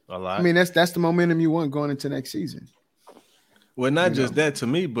 Yep. A lot. I mean, that's the momentum you want going into next season. Well, not just that to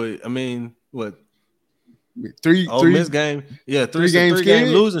me, but I mean, what? Three Miss game. Yeah, three game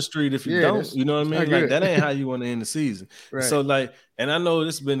losing streak if you don't. You know what I mean? Like that ain't how you want to end the season. Right. So and I know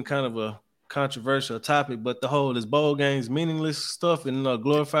this has been kind of a controversial topic, but the whole is bowl games meaningless stuff and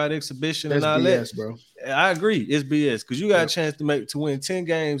glorified exhibition. That's and all BS, that, bro. I agree, it's BS because you got a chance to win 10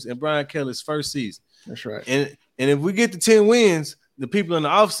 games in Brian Kelly's first season. That's right. And if we get to 10 wins, the people in the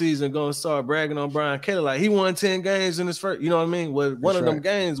offseason are going to start bragging on Brian Kelly like he won 10 games in his first. You know what I mean? Well, one of them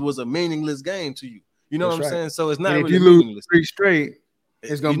games was a meaningless game to you. You know what I'm saying? So it's not really meaningless. If you lose 3 straight,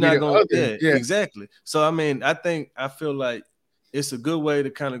 it's going to be the other. Yeah, exactly. So I mean, I feel like it's a good way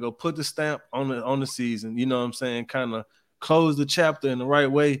to kind of go put the stamp on the season. You know what I'm saying? Kind of close the chapter in the right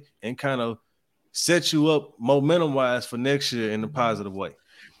way and kind of set you up momentum wise for next year in a positive way.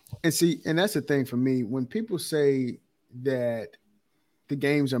 And that's the thing for me. When people say that the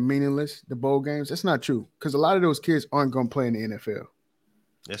games are meaningless, the bowl games, that's not true. Because a lot of those kids aren't going to play in the NFL.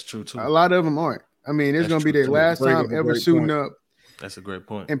 That's true too. A lot of them aren't. I mean, it's going to be their last time ever suiting up. That's a great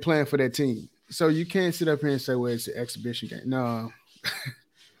point. And playing for that team. So you can't sit up here and say, well, it's an exhibition game. No.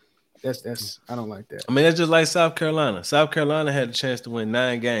 that's I don't like that. I mean, that's just like South Carolina. South Carolina had a chance to win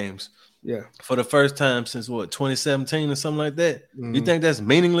 9 games. Yeah. For the first time since 2017 or something like that. Mm-hmm. You think that's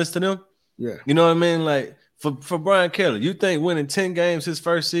meaningless to them? Yeah. You know what I mean? Like for Brian Kelly, you think winning 10 games his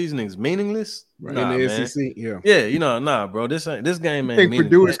first season is meaningless? Right. In the SEC, yeah. Nah, bro. This game ain't meaningless. You think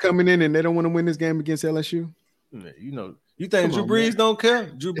Purdue is coming in and they don't want to win this game against LSU? You think Drew Brees don't care?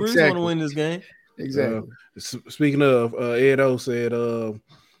 Drew Brees want to win this game. Exactly. Speaking of, Ed O said,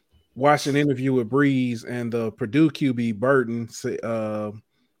 watched an interview with Brees and the Purdue QB Burton.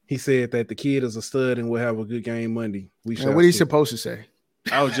 He said that the kid is a stud and will have a good game Monday. And what he's supposed to say?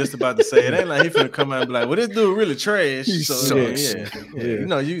 I was just about to say it ain't like he finna come out and be like, "Well, this dude really trash." He sucks. Yeah. You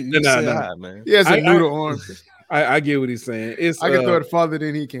know, you say hi, man. He has a noodle arm. I get what he's saying. I can throw it farther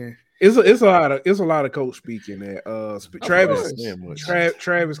than he can. It's a lot of coach speaking that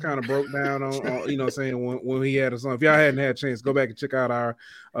Travis kind of broke down on saying when he had a son. If y'all hadn't had a chance, go back and check out our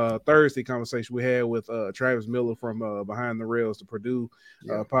Thursday conversation we had with Travis Miller from Behind the Rails, the Purdue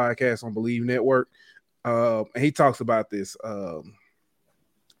podcast on Believe Network. And he talks about this.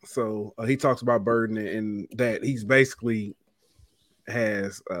 So he talks about Burden and that he's basically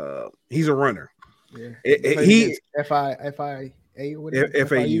he's a runner. Yeah. He FIA or whatever.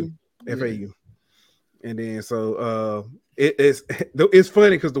 FAU. And then so it's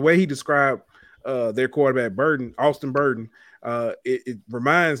funny because the way he described their quarterback Austin Burden. It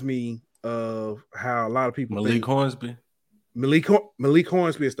reminds me of how a lot of people Malik think Hornsby. Malik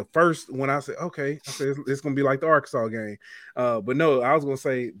Hornsby is the first when I said, okay, I said it's gonna be like the Arkansas game. But no, I was gonna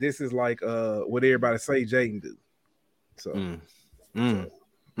say this is like what everybody say Jaden do. So,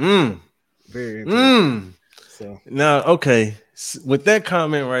 very interesting. So now, okay, with that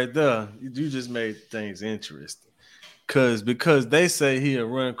comment right there, you just made things interesting. Because they say he a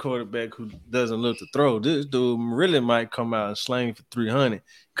run quarterback who doesn't look to throw. This dude really might come out and sling for 300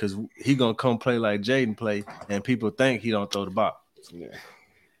 because he gonna come play like Jaden play, and people think he don't throw the ball. Yeah,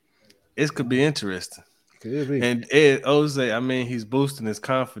 it could be interesting. Could be. And Ed Oze, I mean, he's boosting his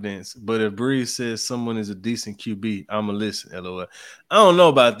confidence. But if Breeze says someone is a decent QB, I'ma listen. LOL. I don't know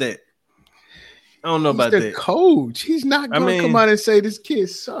about that. He's the coach. He's not gonna come out and say this kid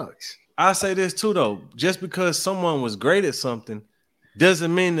sucks. I say this too, though. Just because someone was great at something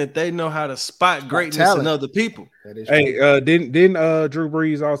doesn't mean that they know how to spot greatness in other people. Hey, didn't Drew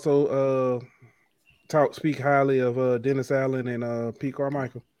Brees also speak highly of Dennis Allen and Pete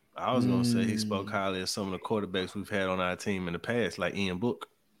Carmichael? I was gonna say he spoke highly of some of the quarterbacks we've had on our team in the past, like Ian Book.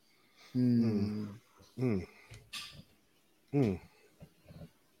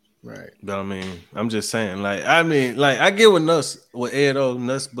 Right. But I mean, I'm just saying, I get what Ed O,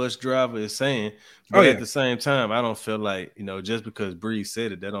 Nuts Bus Driver is saying, but at the same time, I don't feel like, just because Breeze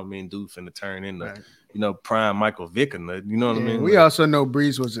said it, that don't mean dude finna turn into, prime Michael Vick or nothing. You know what I mean? We also know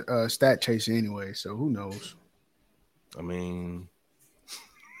Breeze was a stat chaser anyway, so who knows? I mean,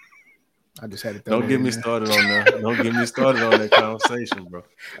 I just had to don't get me started on that. Don't get me started on that conversation, bro.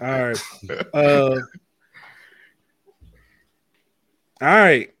 All right. All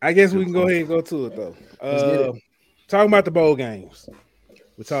right, I guess we can go ahead and go to it though. Talking about the bowl games,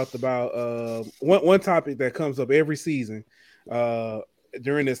 we talked about one topic that comes up every season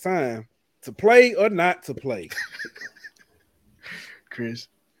during this time: to play or not to play. Chris,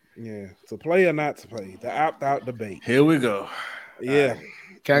 yeah, to play or not to play, the opt-out debate. Here we go. Yeah,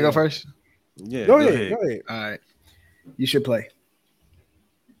 can I go first? Yeah, go ahead. All right, you should play.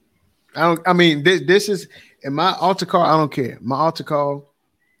 This is in my altar call. I don't care. My altar call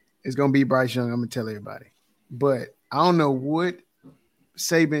is gonna be Bryce Young. I'm gonna tell everybody, but I don't know what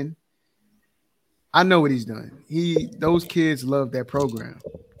Saban. I know what he's done. Those kids love that program.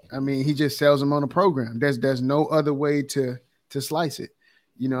 I mean, he just sells them on a program. There's no other way to slice it.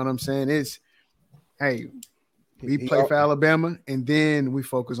 You know what I'm saying? It's we play for Alabama and then we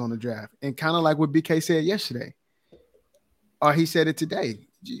focus on the draft. And kind of like what BK said yesterday, or he said it today.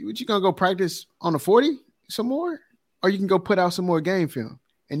 You gonna go practice on the 40 some more, or you can go put out some more game film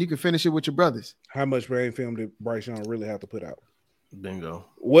and you can finish it with your brothers. How much game film did Bryce Young really have to put out? Bingo.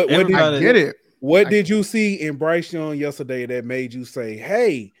 What did you see in Bryce Young yesterday that made you say,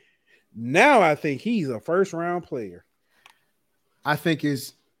 "Hey, now I think he's a first-round player"? I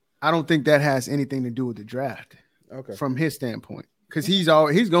don't think that has anything to do with the draft. Okay, from his standpoint, because he's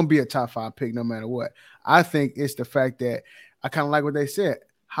gonna be a top 5 pick no matter what. I think it's the fact that I kind of like what they said.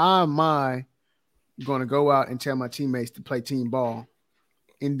 How am I going to go out and tell my teammates to play team ball,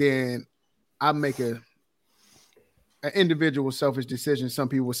 and then I make an individual selfish decision? Some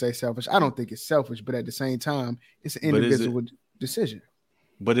people would say selfish. I don't think it's selfish, but at the same time, it's an individual decision.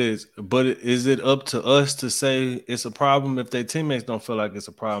 But is it up to us to say it's a problem? If their teammates don't feel like it's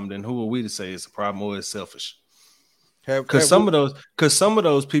a problem, then who are we to say it's a problem or it's selfish? Because some of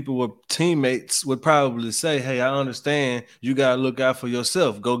those people were teammates would probably say, "Hey, I understand. You gotta look out for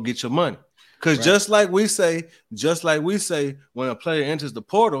yourself. Go get your money." Because just like we say, when a player enters the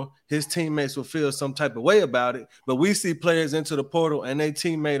portal, his teammates will feel some type of way about it. But we see players enter the portal and their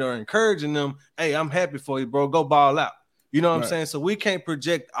teammate are encouraging them, "Hey, I'm happy for you, bro. Go ball out." You know what I'm saying? So we can't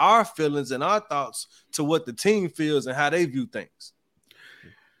project our feelings and our thoughts to what the team feels and how they view things.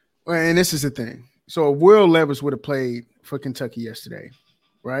 Well, and this is the thing. So if Will Levis would have played for Kentucky yesterday,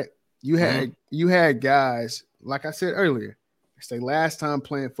 right? You had guys, like I said earlier, it's their last time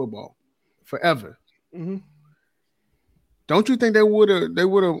playing football forever. Mm-hmm. Don't you think they would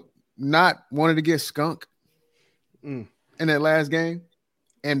have not wanted to get skunked in that last game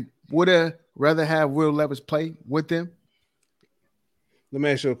and would have rather have Will Levis play with them? Let me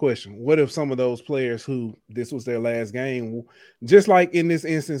ask you a question. What if some of those players who this was their last game, just like in this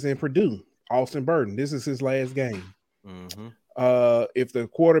instance in Purdue, Austin Burden, this is his last game. Mm-hmm. If the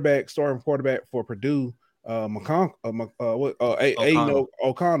starting quarterback for Purdue, O'Connell,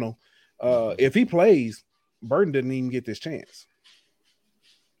 if he plays, Burden didn't even get this chance.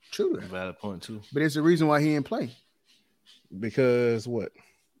 True. Valid point too. But it's the reason why he didn't play. Because what?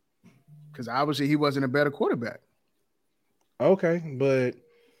 Because obviously he wasn't a better quarterback. Okay, but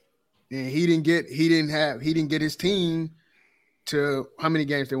And he didn't get his team to how many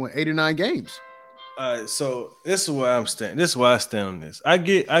games they won? 8 or 9 games. All right, so this is where I'm standing. This is why I stand on this. I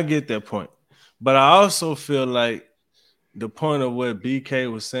get that point, but I also feel like the point of what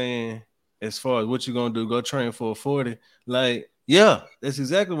BK was saying, as far as what you're gonna do, go train for a 40. Like, yeah, that's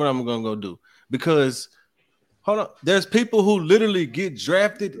exactly what I'm gonna go do. Because hold on, there's people who literally get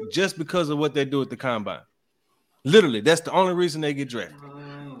drafted just because of what they do at the combine. Literally, that's the only reason they get drafted.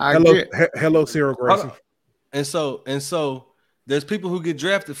 Hello, Cyril Grayson. And so there's people who get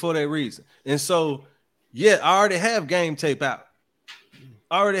drafted for that reason. And so, yeah, I already have game tape out.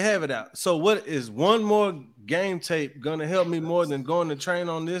 I already have it out. So what is one more game tape gonna help me more than going to train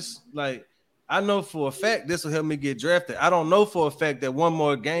on this? Like, I know for a fact this will help me get drafted. I don't know for a fact that one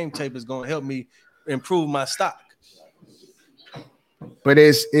more game tape is gonna help me improve my stock. But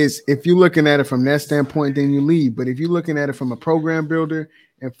it's if you're looking at it from that standpoint, then you leave. But if you're looking at it from a program builder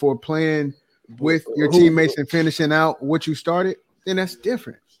and for playing with your teammates and finishing out what you started, then that's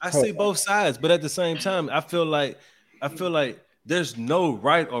different. I see both sides, but at the same time, I feel like there's no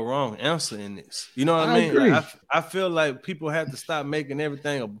right or wrong answer in this. You know what I mean? Like, I feel like people have to stop making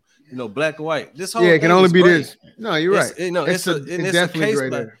everything black and white. This whole it can only be gray. this. No, you're right.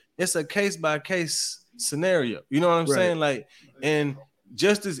 It's a case by case scenario. You know what I'm saying? Like, and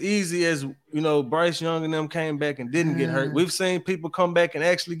just as easy as Bryce Young and them came back and didn't get hurt, we've seen people come back and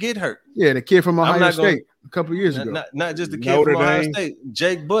actually get hurt. Yeah, the kid from Ohio State a couple of years ago. Not just the kid from Ohio State,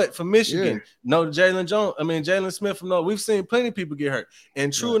 Jake Butt from Michigan. Yeah. No, Jalen Smith from North. We've seen plenty of people get hurt.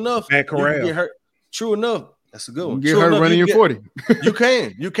 And true enough, you can get hurt. True enough, that's a good one. Get hurt running your 40. You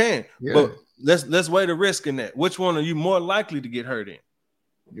can. Yeah. But let's weigh the risk in that. Which one are you more likely to get hurt in?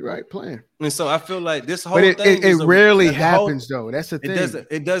 You're right, playing. And so I feel like this whole thing it rarely happens though. That's the thing.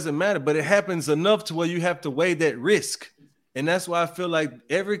 It doesn't matter, but it happens enough to where you have to weigh that risk. And that's why I feel like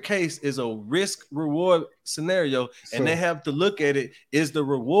every case is a risk reward scenario, and they have to look at it. Is the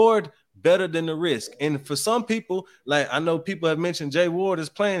reward better than the risk? And for some people, like I know people have mentioned Jay Ward is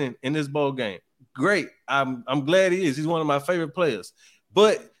playing in this bowl game. Great. I'm glad he is. He's one of my favorite players.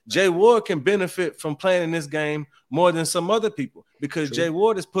 But Jay Ward can benefit from playing in this game more than some other people because Jay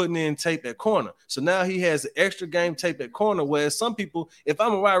Ward is putting in tape at corner. So now he has extra game tape at corner, whereas some people, if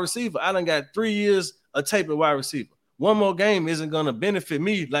I'm a wide receiver, I done got 3 years of tape at wide receiver. One more game isn't going to benefit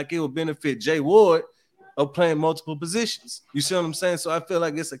me like it will benefit Jay Ward of playing multiple positions. You see what I'm saying? So I feel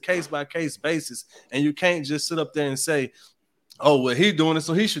like it's a case-by-case basis, and you can't just sit up there and say, oh, well, he's doing it,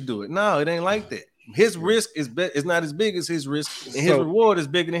 so he should do it. No, it ain't like that. His risk is not as big as his risk, and his reward is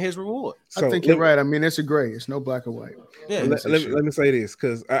bigger than his reward. I think you're right. I mean, it's a gray. It's no black or white. Yeah. Let me say this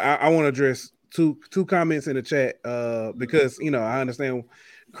because I want to address two comments in the chat because I understand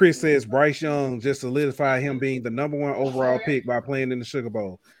Chris says Bryce Young just solidified him being the number 1 overall pick by playing in the Sugar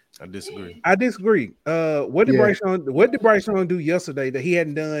Bowl. I disagree. What did Bryce Young do yesterday that he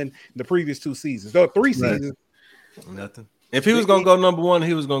hadn't done the previous 2 seasons? Or 3 seasons? Nothing. If he was gonna go number 1,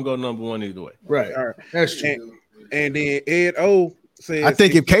 he was gonna go number 1 either way. Right. All right. That's true. And then Ed O says, I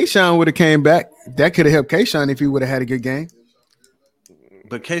think if Kayshawn would have came back, that could have helped Kayshawn if he would have had a good game.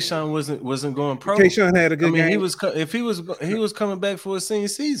 But Kayshawn wasn't going pro. Kayshawn had a good game. He was coming back for his senior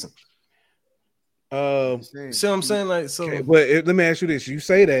season. See what I'm saying? Like so. Okay, but let me ask you this: you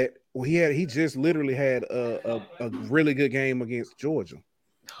say that he just literally had a really good game against Georgia.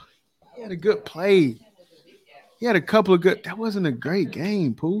 He had a good play. He had a couple of good. That wasn't a great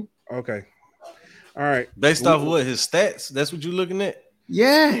game, Pooh. Okay. All right. Based off what his stats, that's what you're looking at.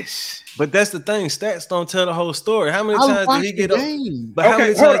 Yes. But that's the thing. Stats don't tell the whole story. How many times did he get open? But how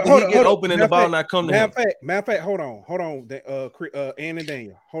many times did he get open and the ball not come to him? Matter of fact, hold on. Ann and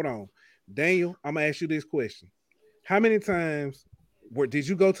Daniel, hold on. Daniel, I'm gonna ask you this question: how many times did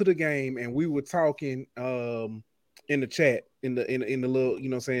you go to the game and we were talking in the chat, in the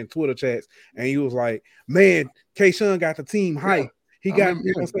little, Twitter chats, and you was like, man, Kayshawn got the team hype. He got,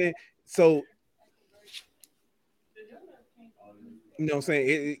 So, that's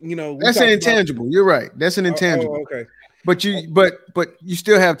an intangible. You're right. That's an intangible. Okay. But you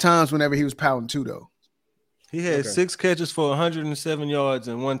still have times whenever he was pouting too, though. He had 6 catches for 107 yards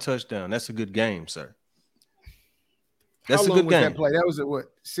and 1 touchdown. That's a good game, sir. That's a good game. That play? That was at what,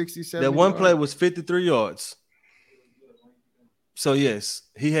 67? That one play was 53 yards. So yes,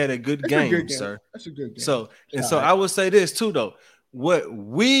 he had a good game, sir. That's a good game. So I would say this too, though. What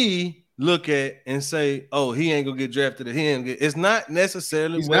we look at and say, oh, he ain't gonna get drafted. It's not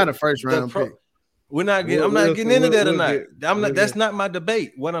necessarily. He's not a first round pick. We're not getting. I'm not getting into that or not. That's not my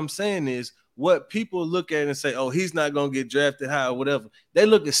debate. What I'm saying is what people look at and say, oh, he's not gonna get drafted high or whatever. They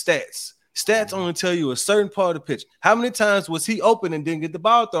look at stats. Stats only tell you a certain part of the pitch. How many times was he open and didn't get the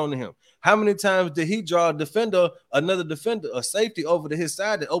ball thrown to him? How many times did he draw another defender, a safety over to his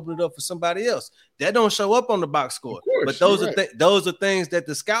side that opened it up for somebody else? That don't show up on the box score. But those are things that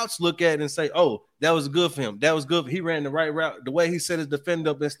the scouts look at and say, oh, that was good for him. That was good. He ran the right route. The way he set his defender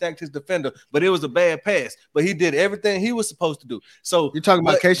up and stacked his defender, but it was a bad pass. But he did everything he was supposed to do. So you're talking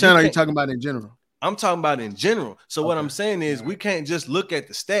about Kayshawn, or are you talking about in general? I'm talking about in general. So what I'm saying is we can't just look at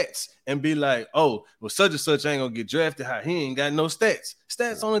the stats and be like, oh, well, such and such ain't gonna get drafted high. He ain't got no stats.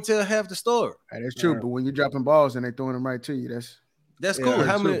 Stats only tell half the story. Hey, that's true. But when you're dropping balls and they throwing them right to you, that's cool.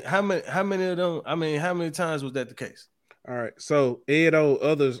 How many of them? I mean, how many times was that the case? All right. So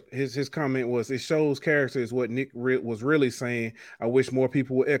others, his comment was, it shows character is what Nick was really saying. I wish more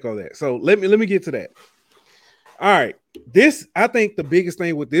people would echo that. So let me get to that. All right. I think the biggest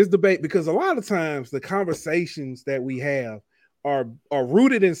thing with this debate, because a lot of times the conversations that we have are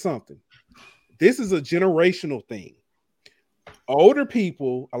rooted in something. This is a generational thing. Older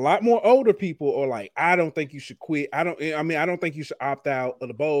people, a lot more older people are like, I don't think you should quit. I don't think you should opt out of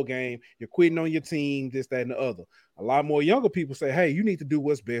the bowl game. You're quitting on your team, this, that, and the other. A lot more younger people say, hey, you need to do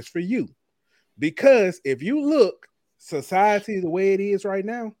what's best for you. Because if you look, society the way it is right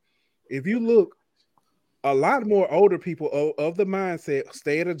now, if you look, a lot more older people of the mindset,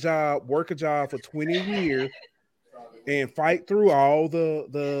 stay at a job, work a job for 20 years and fight through all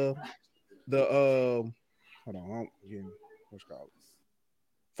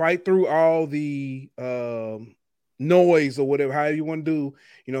fight through all the noise or whatever, however you want to do,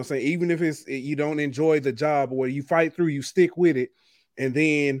 you know what I'm saying? Even if you don't enjoy the job, or you fight through, you stick with it, and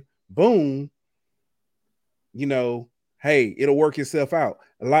then boom, you know, hey, it'll work itself out.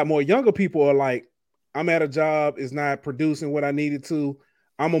 A lot more younger people are like, I'm at a job, it's not producing what I needed to.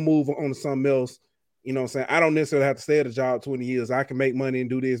 I'm going to move on to something else. You know what I'm saying? I don't necessarily have to stay at a job 20 years. I can make money and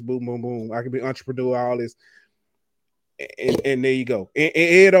do this, boom, boom, boom. I can be an entrepreneur, all this. And there you go. And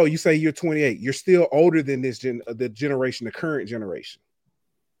Edo, you say you're 28. You're still older than the current generation.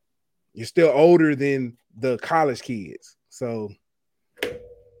 You're still older than the college kids. So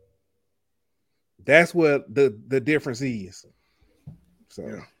that's what the difference is. So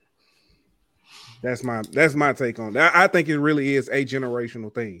yeah. That's my take on that. I think it really is a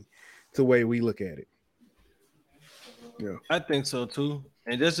generational thing, the way we look at it. Yeah, I think so too.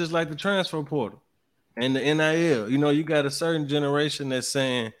 And that's just like the transfer portal and the NIL. You know, you got a certain generation that's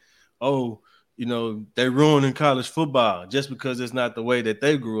saying, "Oh, you know, they're ruining college football just because it's not the way that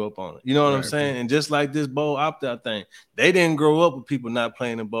they grew up on it." You know what I'm saying? And just like this bowl opt-out thing, they didn't grow up with people not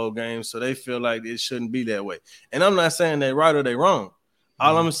playing in bowl games, so they feel like it shouldn't be that way. And I'm not saying they're right or they're wrong.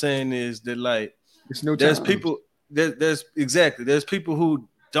 All I'm saying is that, like, there's people who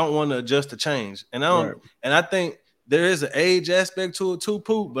don't want to adjust to change, and I think there is an age aspect to it too,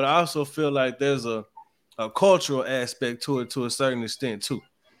 Pooh, but I also feel like there's a cultural aspect to it to a certain extent too.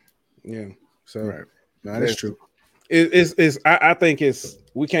 Yeah, so that's true. I think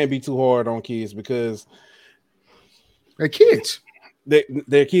we can't be too hard on kids because they're kids.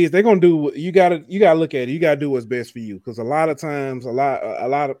 They're kids. They're gonna do. You gotta look at it. You gotta do what's best for you, because a lot of times, a lot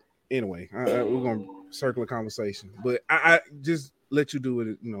of. Anyway, we're going to circle a conversation, but I just let you do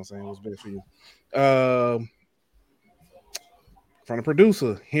it, you know what I'm saying, what's best for you. From the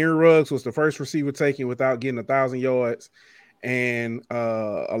producer, Henry Ruggs was the first receiver taken without getting 1,000 yards, and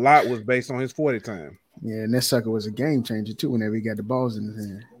a lot was based on his 40 time. Yeah, and that sucker was a game changer, too, whenever he got the balls in his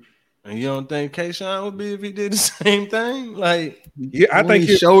hand. And you don't think Kayshawn would be if he did the same thing? Like, yeah, I think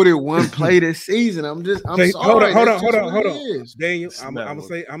he showed it one play this season. I'm sorry. Hold on. Daniel, I'm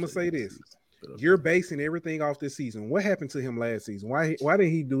gonna say this. You're basing everything off this season. What happened to him last season? Why did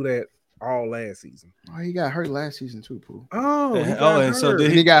he do that all last season? Oh, he got hurt last season too, Pooh.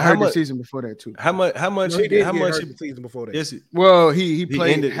 He got hurt the season before that too. How much the season before that? Yes, he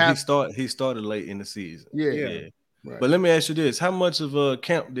played. He started late in the season. Yeah. Right. But let me ask you this: how much of a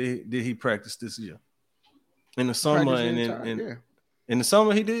camp did he practice this year? In the summer in the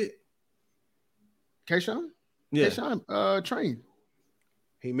summer he did. Kayshawn? Yeah. Kayshawn trained.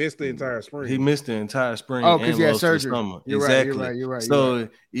 He missed the entire spring. He missed the entire spring. Oh, because he had surgery. You're right. So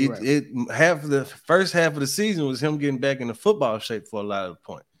the first half of the season was him getting back into football shape for a lot of the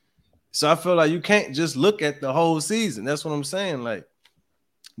point. So I feel like you can't just look at the whole season. That's what I'm saying. Like,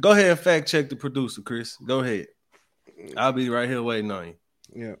 go ahead and fact check the producer, Chris. Go ahead. I'll be right here waiting on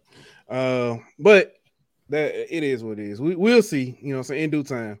you. Yeah. But that it is what it is. We'll see, you know what I'm saying, in due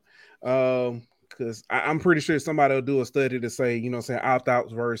time. Because I'm pretty sure somebody will do a study to say, you know what I'm saying,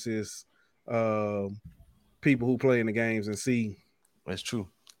 opt-outs versus people who play in the games and see. That's true.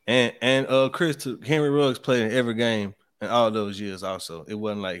 And Chris, Henry Ruggs played in every game And all those years also. It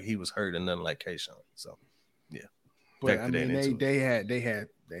wasn't like he was hurt or nothing like Kayshawn. So yeah. But I mean they had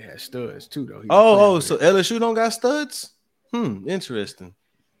studs too though. So LSU don't got studs? Interesting.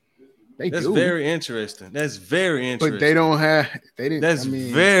 That's very interesting. That's very interesting. But they don't have. They didn't. That's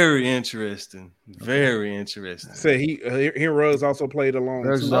very interesting. Very interesting. Say Heroes also played along.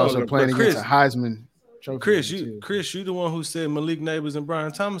 Heroes also playing against a Heisman Trophy. Chris, you the one who said Malik Neighbors and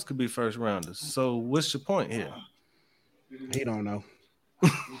Brian Thomas could be first rounders. So what's your point here? He don't know.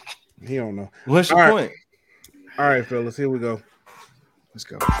 He don't know. What's your point? All right, fellas, here we go. Let's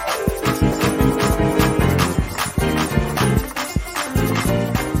go.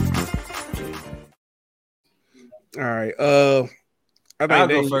 All right. I'll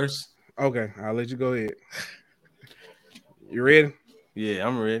go first. Okay, I'll let you go ahead. You ready? Yeah,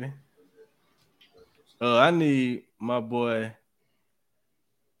 I'm ready. I need my boy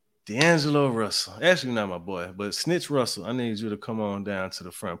D'Angelo Russell. Actually, not my boy, but Snitch Russell. I need you to come on down to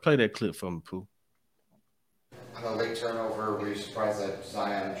the front. Play that clip for me, Pooh. On the late turnover, were you surprised that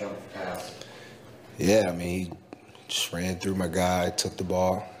Zion jumped the pass? Yeah, I mean, he just ran through my guy, took the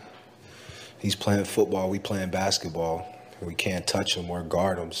ball. He's playing football, we playing basketball. We can't touch him or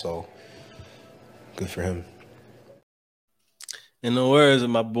guard him, so good for him. In the words of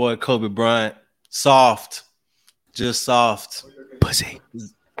my boy Kobe Bryant, soft, just soft. Pussy.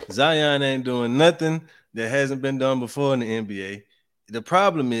 Zion ain't doing nothing that hasn't been done before in the NBA. The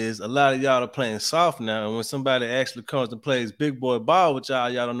problem is a lot of y'all are playing soft now, and when somebody actually comes and plays big boy ball with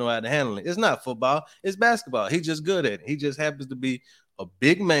y'all don't know how to handle it. It's not football, it's basketball. He's just good at it. He just happens to be a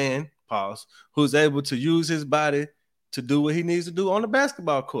big man, who's able to use his body to do what he needs to do on the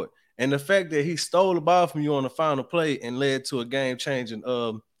basketball court. And the fact that he stole the ball from you on the final play and led to a game-changing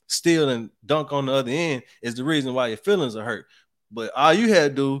steal and dunk on the other end is the reason why your feelings are hurt. But all you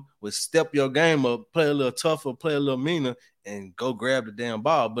had to do was step your game up, play a little tougher, play a little meaner, and go grab the damn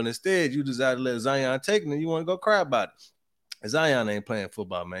ball. But instead, you decided to let Zion take it, and you want to go cry about it. Zion ain't playing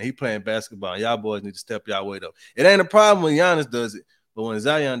football, man. He playing basketball. Y'all boys need to step y'all weight up. It ain't a problem when Giannis does it, but when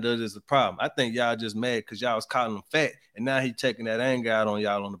Zion does it, it's a problem. I think y'all just mad because y'all was calling him fat, and now he taking that anger out on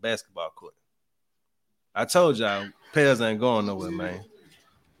y'all on the basketball court. I told y'all, Pels ain't going nowhere, man.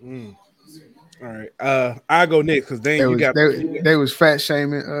 All right, I go next because they was fat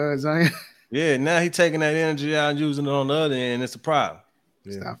shaming Zion. Yeah, now he taking that energy out and using it on the other end. It's a problem.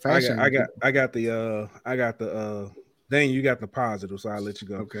 Yeah, I got the Dane, you got the positive, so I'll let you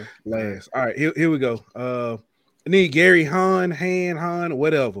go. Okay. Last. All right, here we go. I need Gary Han,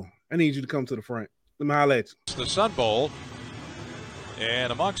 whatever. I need you to come to the front. Let me holler at you. It's the Sun Bowl.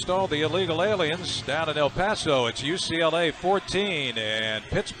 And amongst all the illegal aliens down in El Paso, it's UCLA 14 and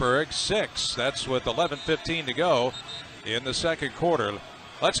Pittsburgh 6. That's with 11:15 to go in the second quarter.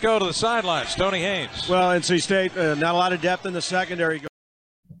 Let's go to the sidelines. Tony Haynes. Well, NC State, not a lot of depth in the secondary.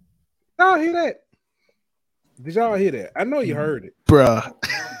 Y'all hear that? Did y'all hear that? I know you heard it. Bruh.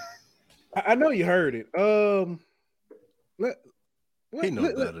 I know you heard it. He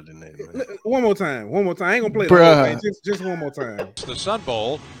knows better than that, man. One more time. I ain't gonna play the whole thing. Just one more time. It's the Sun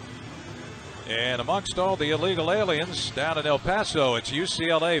Bowl. And amongst all the illegal aliens down in El Paso, it's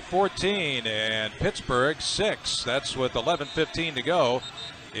UCLA 14 and Pittsburgh 6. That's with 11:15 to go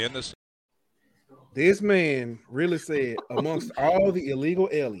in the. This man really said amongst all the illegal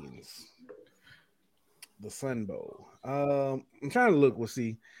aliens, the Sun Bowl. I'm trying to look. We'll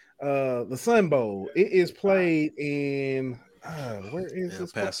see. The Sun Bowl. It is played in where is El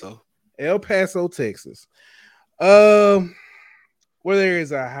Paso? El Paso, Texas. Where there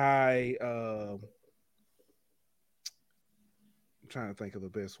is a high. I'm trying to think of the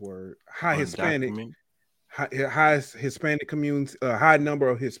best word. High Hispanic. High Hispanic community. High number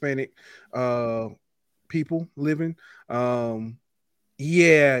of Hispanic people living.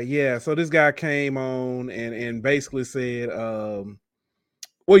 Yeah. So this guy came on and basically said,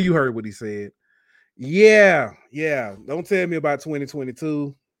 well, you heard what he said. Yeah. Don't tell me about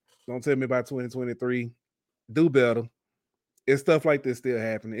 2022. Don't tell me about 2023. Do better. It's stuff like this still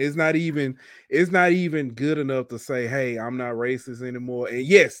happening. It's not even good enough to say, hey, I'm not racist anymore. And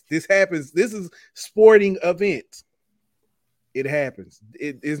yes, this happens. This is sporting event. It happens.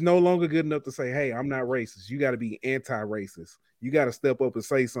 It is no longer good enough to say, hey, I'm not racist. You got to be anti-racist. You got to step up and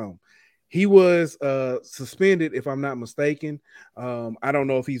say something. He was suspended, if I'm not mistaken. I don't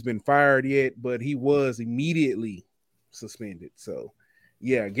know if he's been fired yet, but he was immediately suspended. So,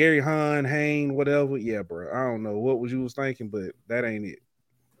 yeah, Gary Hain, whatever. Yeah, bro. I don't know what you was thinking, but that ain't it.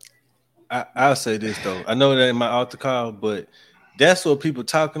 I'll say this, though. I know that in my altar call, but that's what people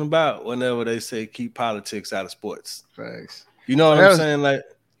talking about whenever they say keep politics out of sports. Facts. You know what I'm saying? Like,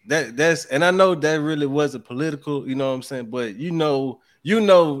 that's and I know that really wasn't political, you know what I'm saying? But you know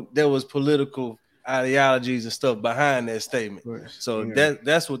there was political ideologies and stuff behind that statement. So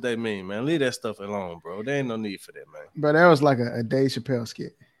that's what they mean, man. Leave that stuff alone, bro. There ain't no need for that, man. But that was like a Dave Chappelle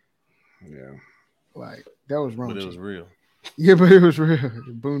skit. Yeah. Like that was wrong. But it was real. Yeah, but it was real.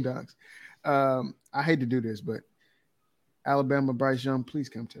 The Boondocks. I hate to do this, but Alabama, Bryce Young, please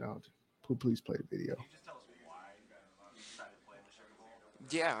come to the altar. Please play the video.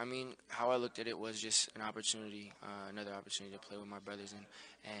 Yeah, I mean, how I looked at it was just an opportunity, another opportunity to play with my brothers,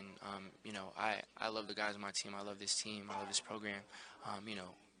 and you know, I love the guys on my team. I love this team. I love this program. You know,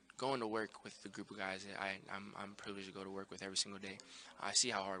 going to work with the group of guys that I'm privileged to go to work with every single day. I see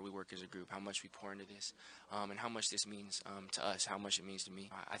how hard we work as a group, how much we pour into this, and how much this means to us, how much it means to me.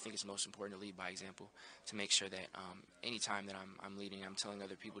 I think it's most important to lead by example, to make sure that any time that I'm leading, I'm telling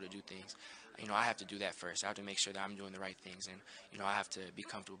other people to do things. You know, I have to do that first. I have to make sure that I'm doing the right things, and you know, I have to be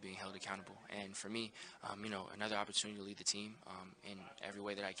comfortable being held accountable. And for me, you know, another opportunity to lead the team in every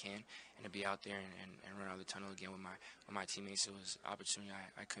way that I can, and to be out there and run out of the tunnel again with my teammates. It was an opportunity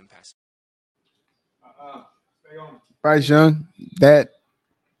I couldn't pass. Bryce Young, that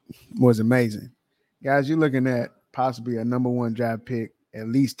was amazing, guys. You're looking at possibly a number 1 draft pick, at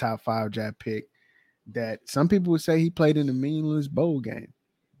least top 5 draft pick. That some people would say he played in the meaningless bowl game,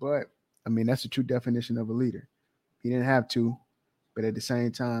 but I mean, that's the true definition of a leader. He didn't have to, but at the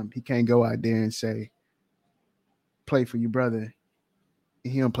same time, he can't go out there and say, play for your brother,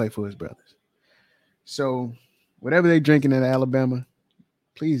 and he don't play for his brothers. So whatever they're drinking at Alabama,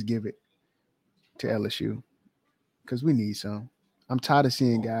 please give it to LSU because we need some. I'm tired of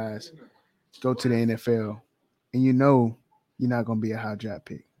seeing guys go to the NFL, and you know you're not going to be a high draft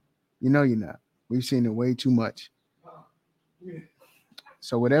pick. You know you're not. We've seen it way too much.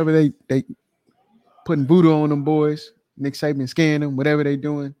 So whatever they putting voodoo on them boys, Nick Saban scanning them, whatever they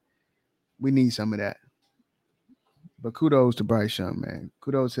doing, we need some of that. But kudos to Bryce Young, man.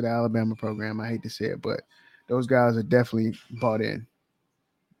 Kudos to the Alabama program. I hate to say it, but those guys are definitely bought in.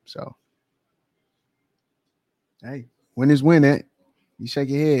 So, hey, win is win it. You shake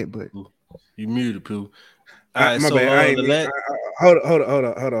your head, but you muted, Pooh. My bad. Hold up.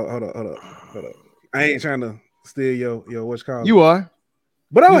 I ain't trying to steal your what's called. You are.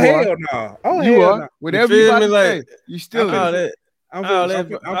 But hell no. Oh, you hell are. No. Whatever you about to say, you still I'm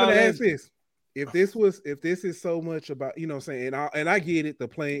gonna ask this. If this is so much about, you know what I'm saying, and I get it, the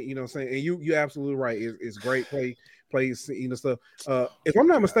playing, you know what I'm saying, and you're absolutely right. It's great plays, you know, stuff. If I'm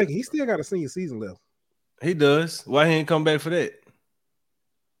not mistaken, he still got a senior season left. He does. Why he ain't come back for that?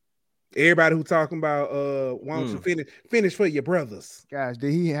 Everybody who talking about why don't you finish for your brothers. Guys,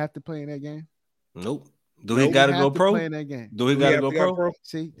 did he have to play in that game? Nope. Do he got to go pro? Play in that game? Do he got to go pro?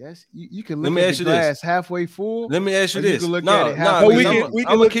 See, that's you can look at the glass halfway full. Let me ask you this. I'm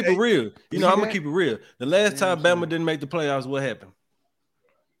gonna keep it real. You know, I'm gonna keep it real. The last time Bama didn't make the playoffs, what happened?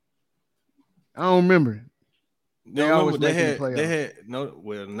 I don't remember. They had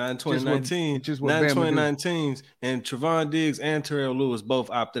 2019, and Trevon Diggs and Terrell Lewis both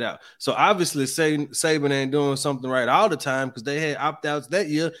opted out. So obviously Saban ain't doing something right all the time because they had opt-outs that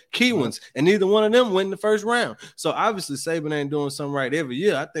year, key ones, and neither one of them went in the first round. So obviously Saban ain't doing something right every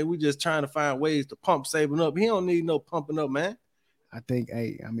year. I think we just trying to find ways to pump Saban up. He don't need no pumping up, man. I think,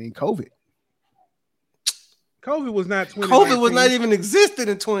 COVID. COVID was not 2019. COVID was not even existed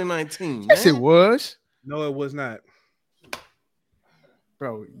in 2019. Yes, it was. No, it was not.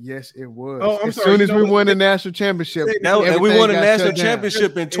 Bro, yes, it was. Oh, as soon as we won the national championship. And we won a national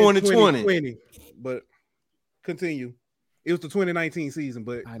championship in 2020. But continue. It was the 2019 season,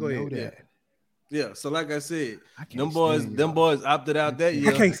 but go ahead. Yeah, so like I said, them boys opted out that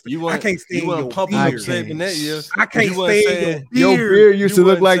year. I can't stand your pumping up Saban that year. I can't stand your beard used to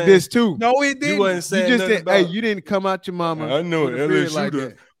look like this too. No, it didn't. You wasn't saying nothing about. Hey, you didn't come out your mama. I know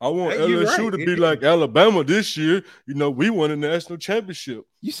LSU. I want LSU to be like Alabama this year. You know, we won a national championship.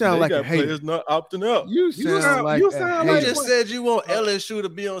 You sound like a hater. Players not opting out. You sound like you just said you want LSU to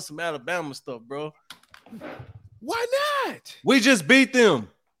be on some Alabama stuff, bro. Why not? We just beat them.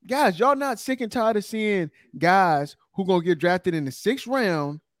 Guys, y'all not sick and tired of seeing guys who gonna get drafted in the 6th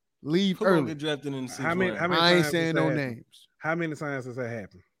round leave early? Get drafted in the 6th round? I ain't saying no names. How many times has that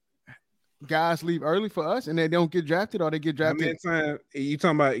happened? Guys leave early for us and they don't get drafted, or they get drafted. How many times you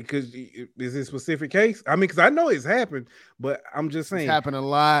talking about? Because is this a specific case? I mean, because I know it's happened, but I'm just saying it's happened a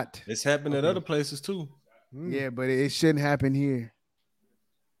lot. It's happened at other places too. Yeah, but it shouldn't happen here.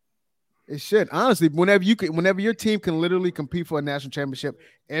 It should, honestly. Whenever your team can literally compete for a national championship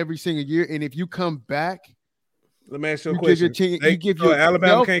every single year, and if you come back, let me ask you a question. You give your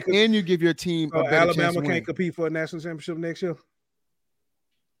Alabama can't, and you give your team. Alabama can't compete for a national championship next year.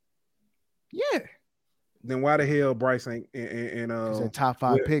 Yeah. Then why the hell Bryce ain't and They're top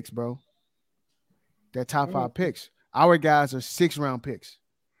 5 picks, bro. They're top 5 picks. Our guys are 6th round picks,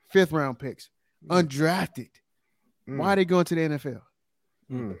 5th round picks, undrafted. Why are they going to the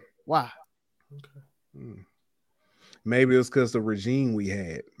NFL? Why? Maybe it was because the regime we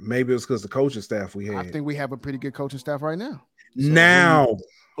had. Maybe it was because the coaching staff we had. I think we have a pretty good coaching staff right now. So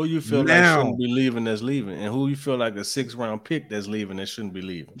who you feel like shouldn't be leaving that's leaving, and who you feel like a 6th round pick that's leaving that shouldn't be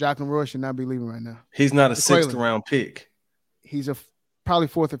leaving? Jacqueline Roy should not be leaving right now. He's not a 6th round pick. He's a probably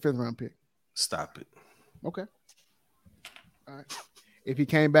 4th or 5th round pick. Stop it. Okay. All right. If he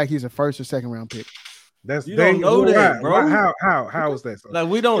came back, he's a 1st or 2nd round pick. That's you don't know that, bro. How is that? So? Like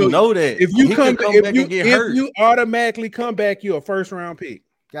we don't know that. If you if you automatically come back, you're a 1st round pick.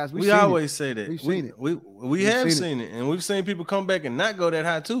 Guys, we always say that. We've seen it. We have seen it, and we've seen people come back and not go that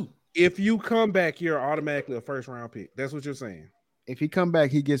high too. If you come back, you're automatically a 1st round pick. That's what you're saying. If he come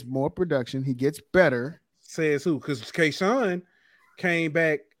back, he gets more production. He gets better. Says who? Because Kayshawn came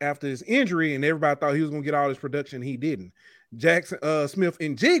back after his injury, and everybody thought he was going to get all his production. He didn't. Jackson Smith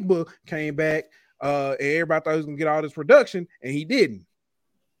and Jigba came back, and everybody thought he was going to get all this production, and he didn't.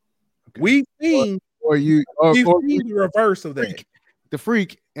 Okay. We've seen the reverse of that. The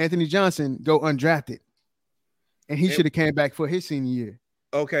freak, Anthony Johnson, go undrafted, and he should have came back for his senior year.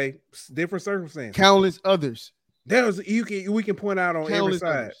 Okay, different circumstances. Countless others. We can point out on every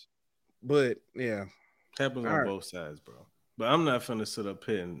side, but yeah, happens on both sides, bro. But I'm not finna sit up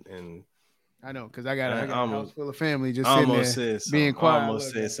here and I know because I got a house full of family just sitting there being quiet. I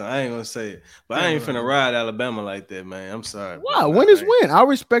almost said something. I ain't gonna say it, but I ain't finna ride Alabama like that, man. I'm sorry. Wow, win is win. I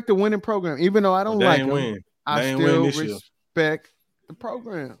respect the winning program, even though I don't like them. I still respect the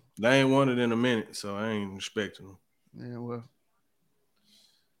program. They ain't won it in a minute, so I ain't respecting them. Yeah, well,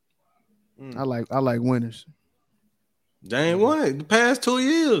 I like winners. They ain't won it the past 2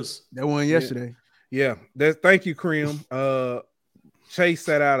 years. They won yesterday. Yeah. Thank you, Cream. Chase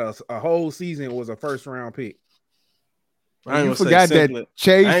sat out a whole season. It was a 1st round pick. You forgot that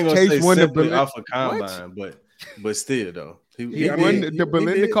Chase won the off a combine, but still though he won the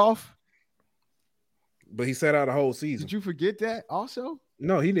Biletnikoff. But he sat out a whole season. Did you forget that also?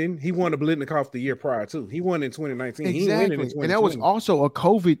 No, he didn't. He won the Biletnikoff the year prior too. He won in 2019. Exactly, he won in 2020. And that was also the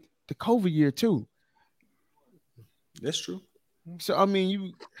COVID year too. That's true. So I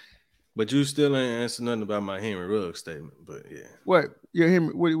mean, but you still ain't answered nothing about my Henry Ruggs statement. But yeah, what? Yeah,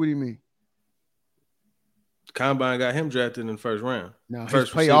 Henry. What do you mean? Combine got him drafted in the 1st round. No, his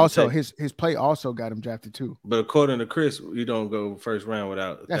play also got him drafted too. But according to Chris, you don't go 1st round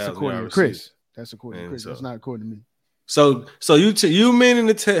without. That's according to Chris. That's according to Chris. That's not according to me. So you meaning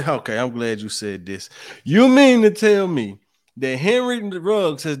to tell? Okay, I'm glad you said this. You mean to tell me that Henry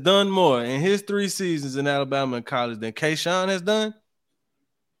Ruggs has done more in his 3 seasons in Alabama and college than Kayshawn has done?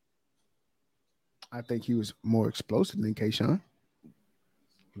 I think he was more explosive than Kayshawn.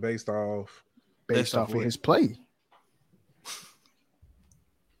 Based off of his play.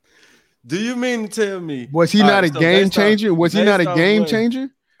 Do you mean to tell me? Was he not a game changer? Was he not a game changer?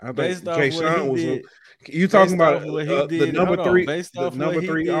 I think Kayshawn was. You talking about the number 3? Based off what he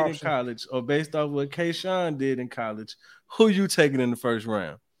did in college, or based off what Kayshawn did in college? Who you taking in the 1st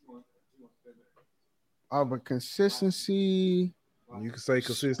round? But consistency. You can say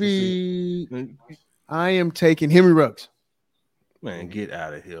consistency. Speed, I am taking Henry Ruggs. Man, get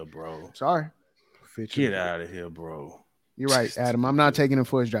out of here, bro. Sorry. Get out of here, bro. You're right, Adam. I'm not taking him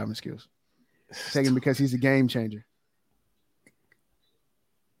for his driving skills. I'm taking him because he's a game changer.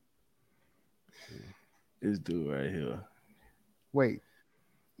 This dude right here. Wait.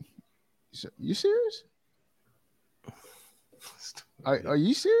 You serious? Are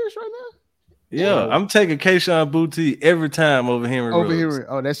you serious right now? Yeah, I'm taking Kayshawn Boutte every time over Henry Ruggs. Henry.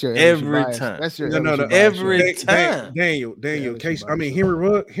 Oh, that's your every time. That's your every time. Daniel. I mean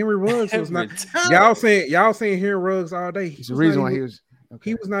Henry Ruggs was not. Y'all saying Henry Ruggs all day. It's the reason why he was.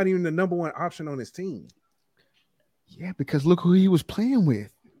 Okay. He was not even the number 1 option on his team. Yeah, because look who he was playing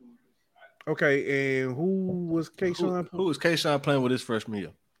with. Okay, and who was Kayshawn? Who was Kayshawn playing with his freshman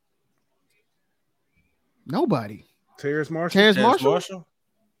year? Nobody. Terrence Marshall.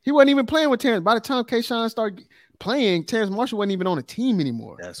 He wasn't even playing with Terrence. By the time Kayshawn started playing, Terrence Marshall wasn't even on the team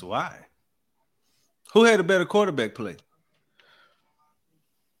anymore. That's why. Who had a better quarterback play?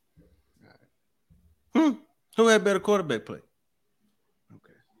 Who had better quarterback play?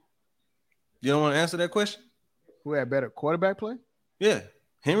 Okay. You don't want to answer that question? Who had better quarterback play? Yeah.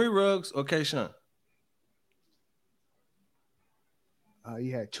 Henry Ruggs or Kayshawn?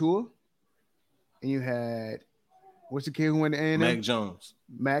 You had Tua, and you had what's the kid who went to A&M? Mac Jones.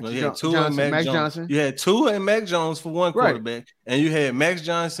 Mac Johnson. You had Tua and Mac Jones for one quarterback, and you had Max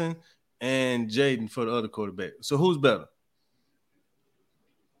Johnson and Jaden for the other quarterback. So who's better?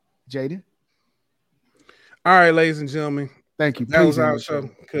 Jaden. All right, ladies and gentlemen. Thank you. That was our show.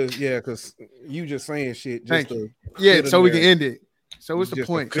 Because you just saying shit. Just to so we can end it. So what's the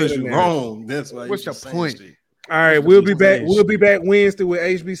point? Because you're wrong. That's why. What's the point? Shit. All right, we'll be back. We'll be back Wednesday with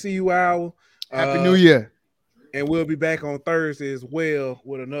HBCU Hour. Happy New Year. And we'll be back on Thursday as well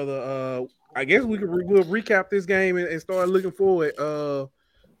with another. I guess we'll recap this game and start looking forward.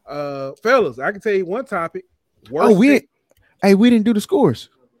 Fellas, I can tell you one topic. We didn't do the scores.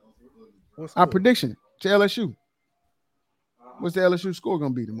 Our prediction to LSU. What's the LSU score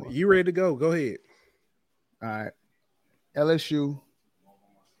gonna be tomorrow? You ready to go? Go ahead. All right. LSU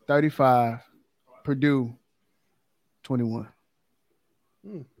 35, Purdue 21.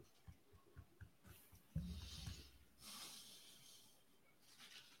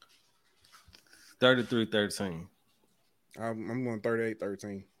 33-13. I'm going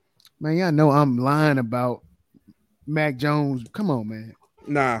 38-13. Man, y'all know I'm lying about Mac Jones. Come on, man.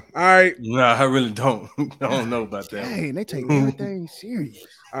 Nah. All right. Nah, I really don't. I don't know about that. Hey, they take everything serious.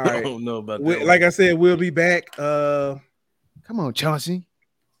 All right. I don't know about that. Like I said, we'll be back. Come on, Chauncey.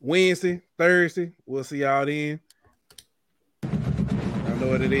 Wednesday, Thursday. We'll see y'all then. I know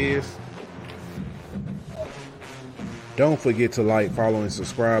what it is. Don't forget to like, follow, and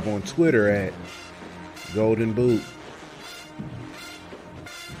subscribe on Twitter at Golden Boot.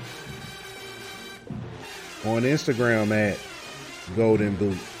 On Instagram at Golden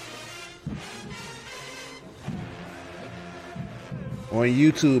Boot. On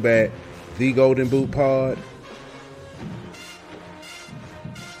YouTube at The Golden Boot Pod.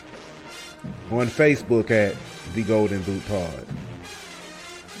 On Facebook at The Golden Boot Pod.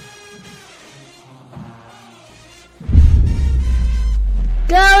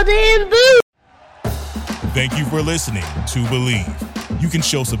 Golden Boot! Thank you for listening to Believe. You can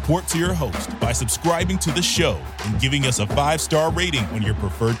show support to your host by subscribing to the show and giving us a 5-star rating on your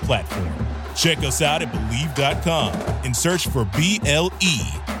preferred platform. Check us out at Believe.com and search for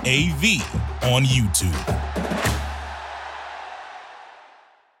BLEAV on YouTube.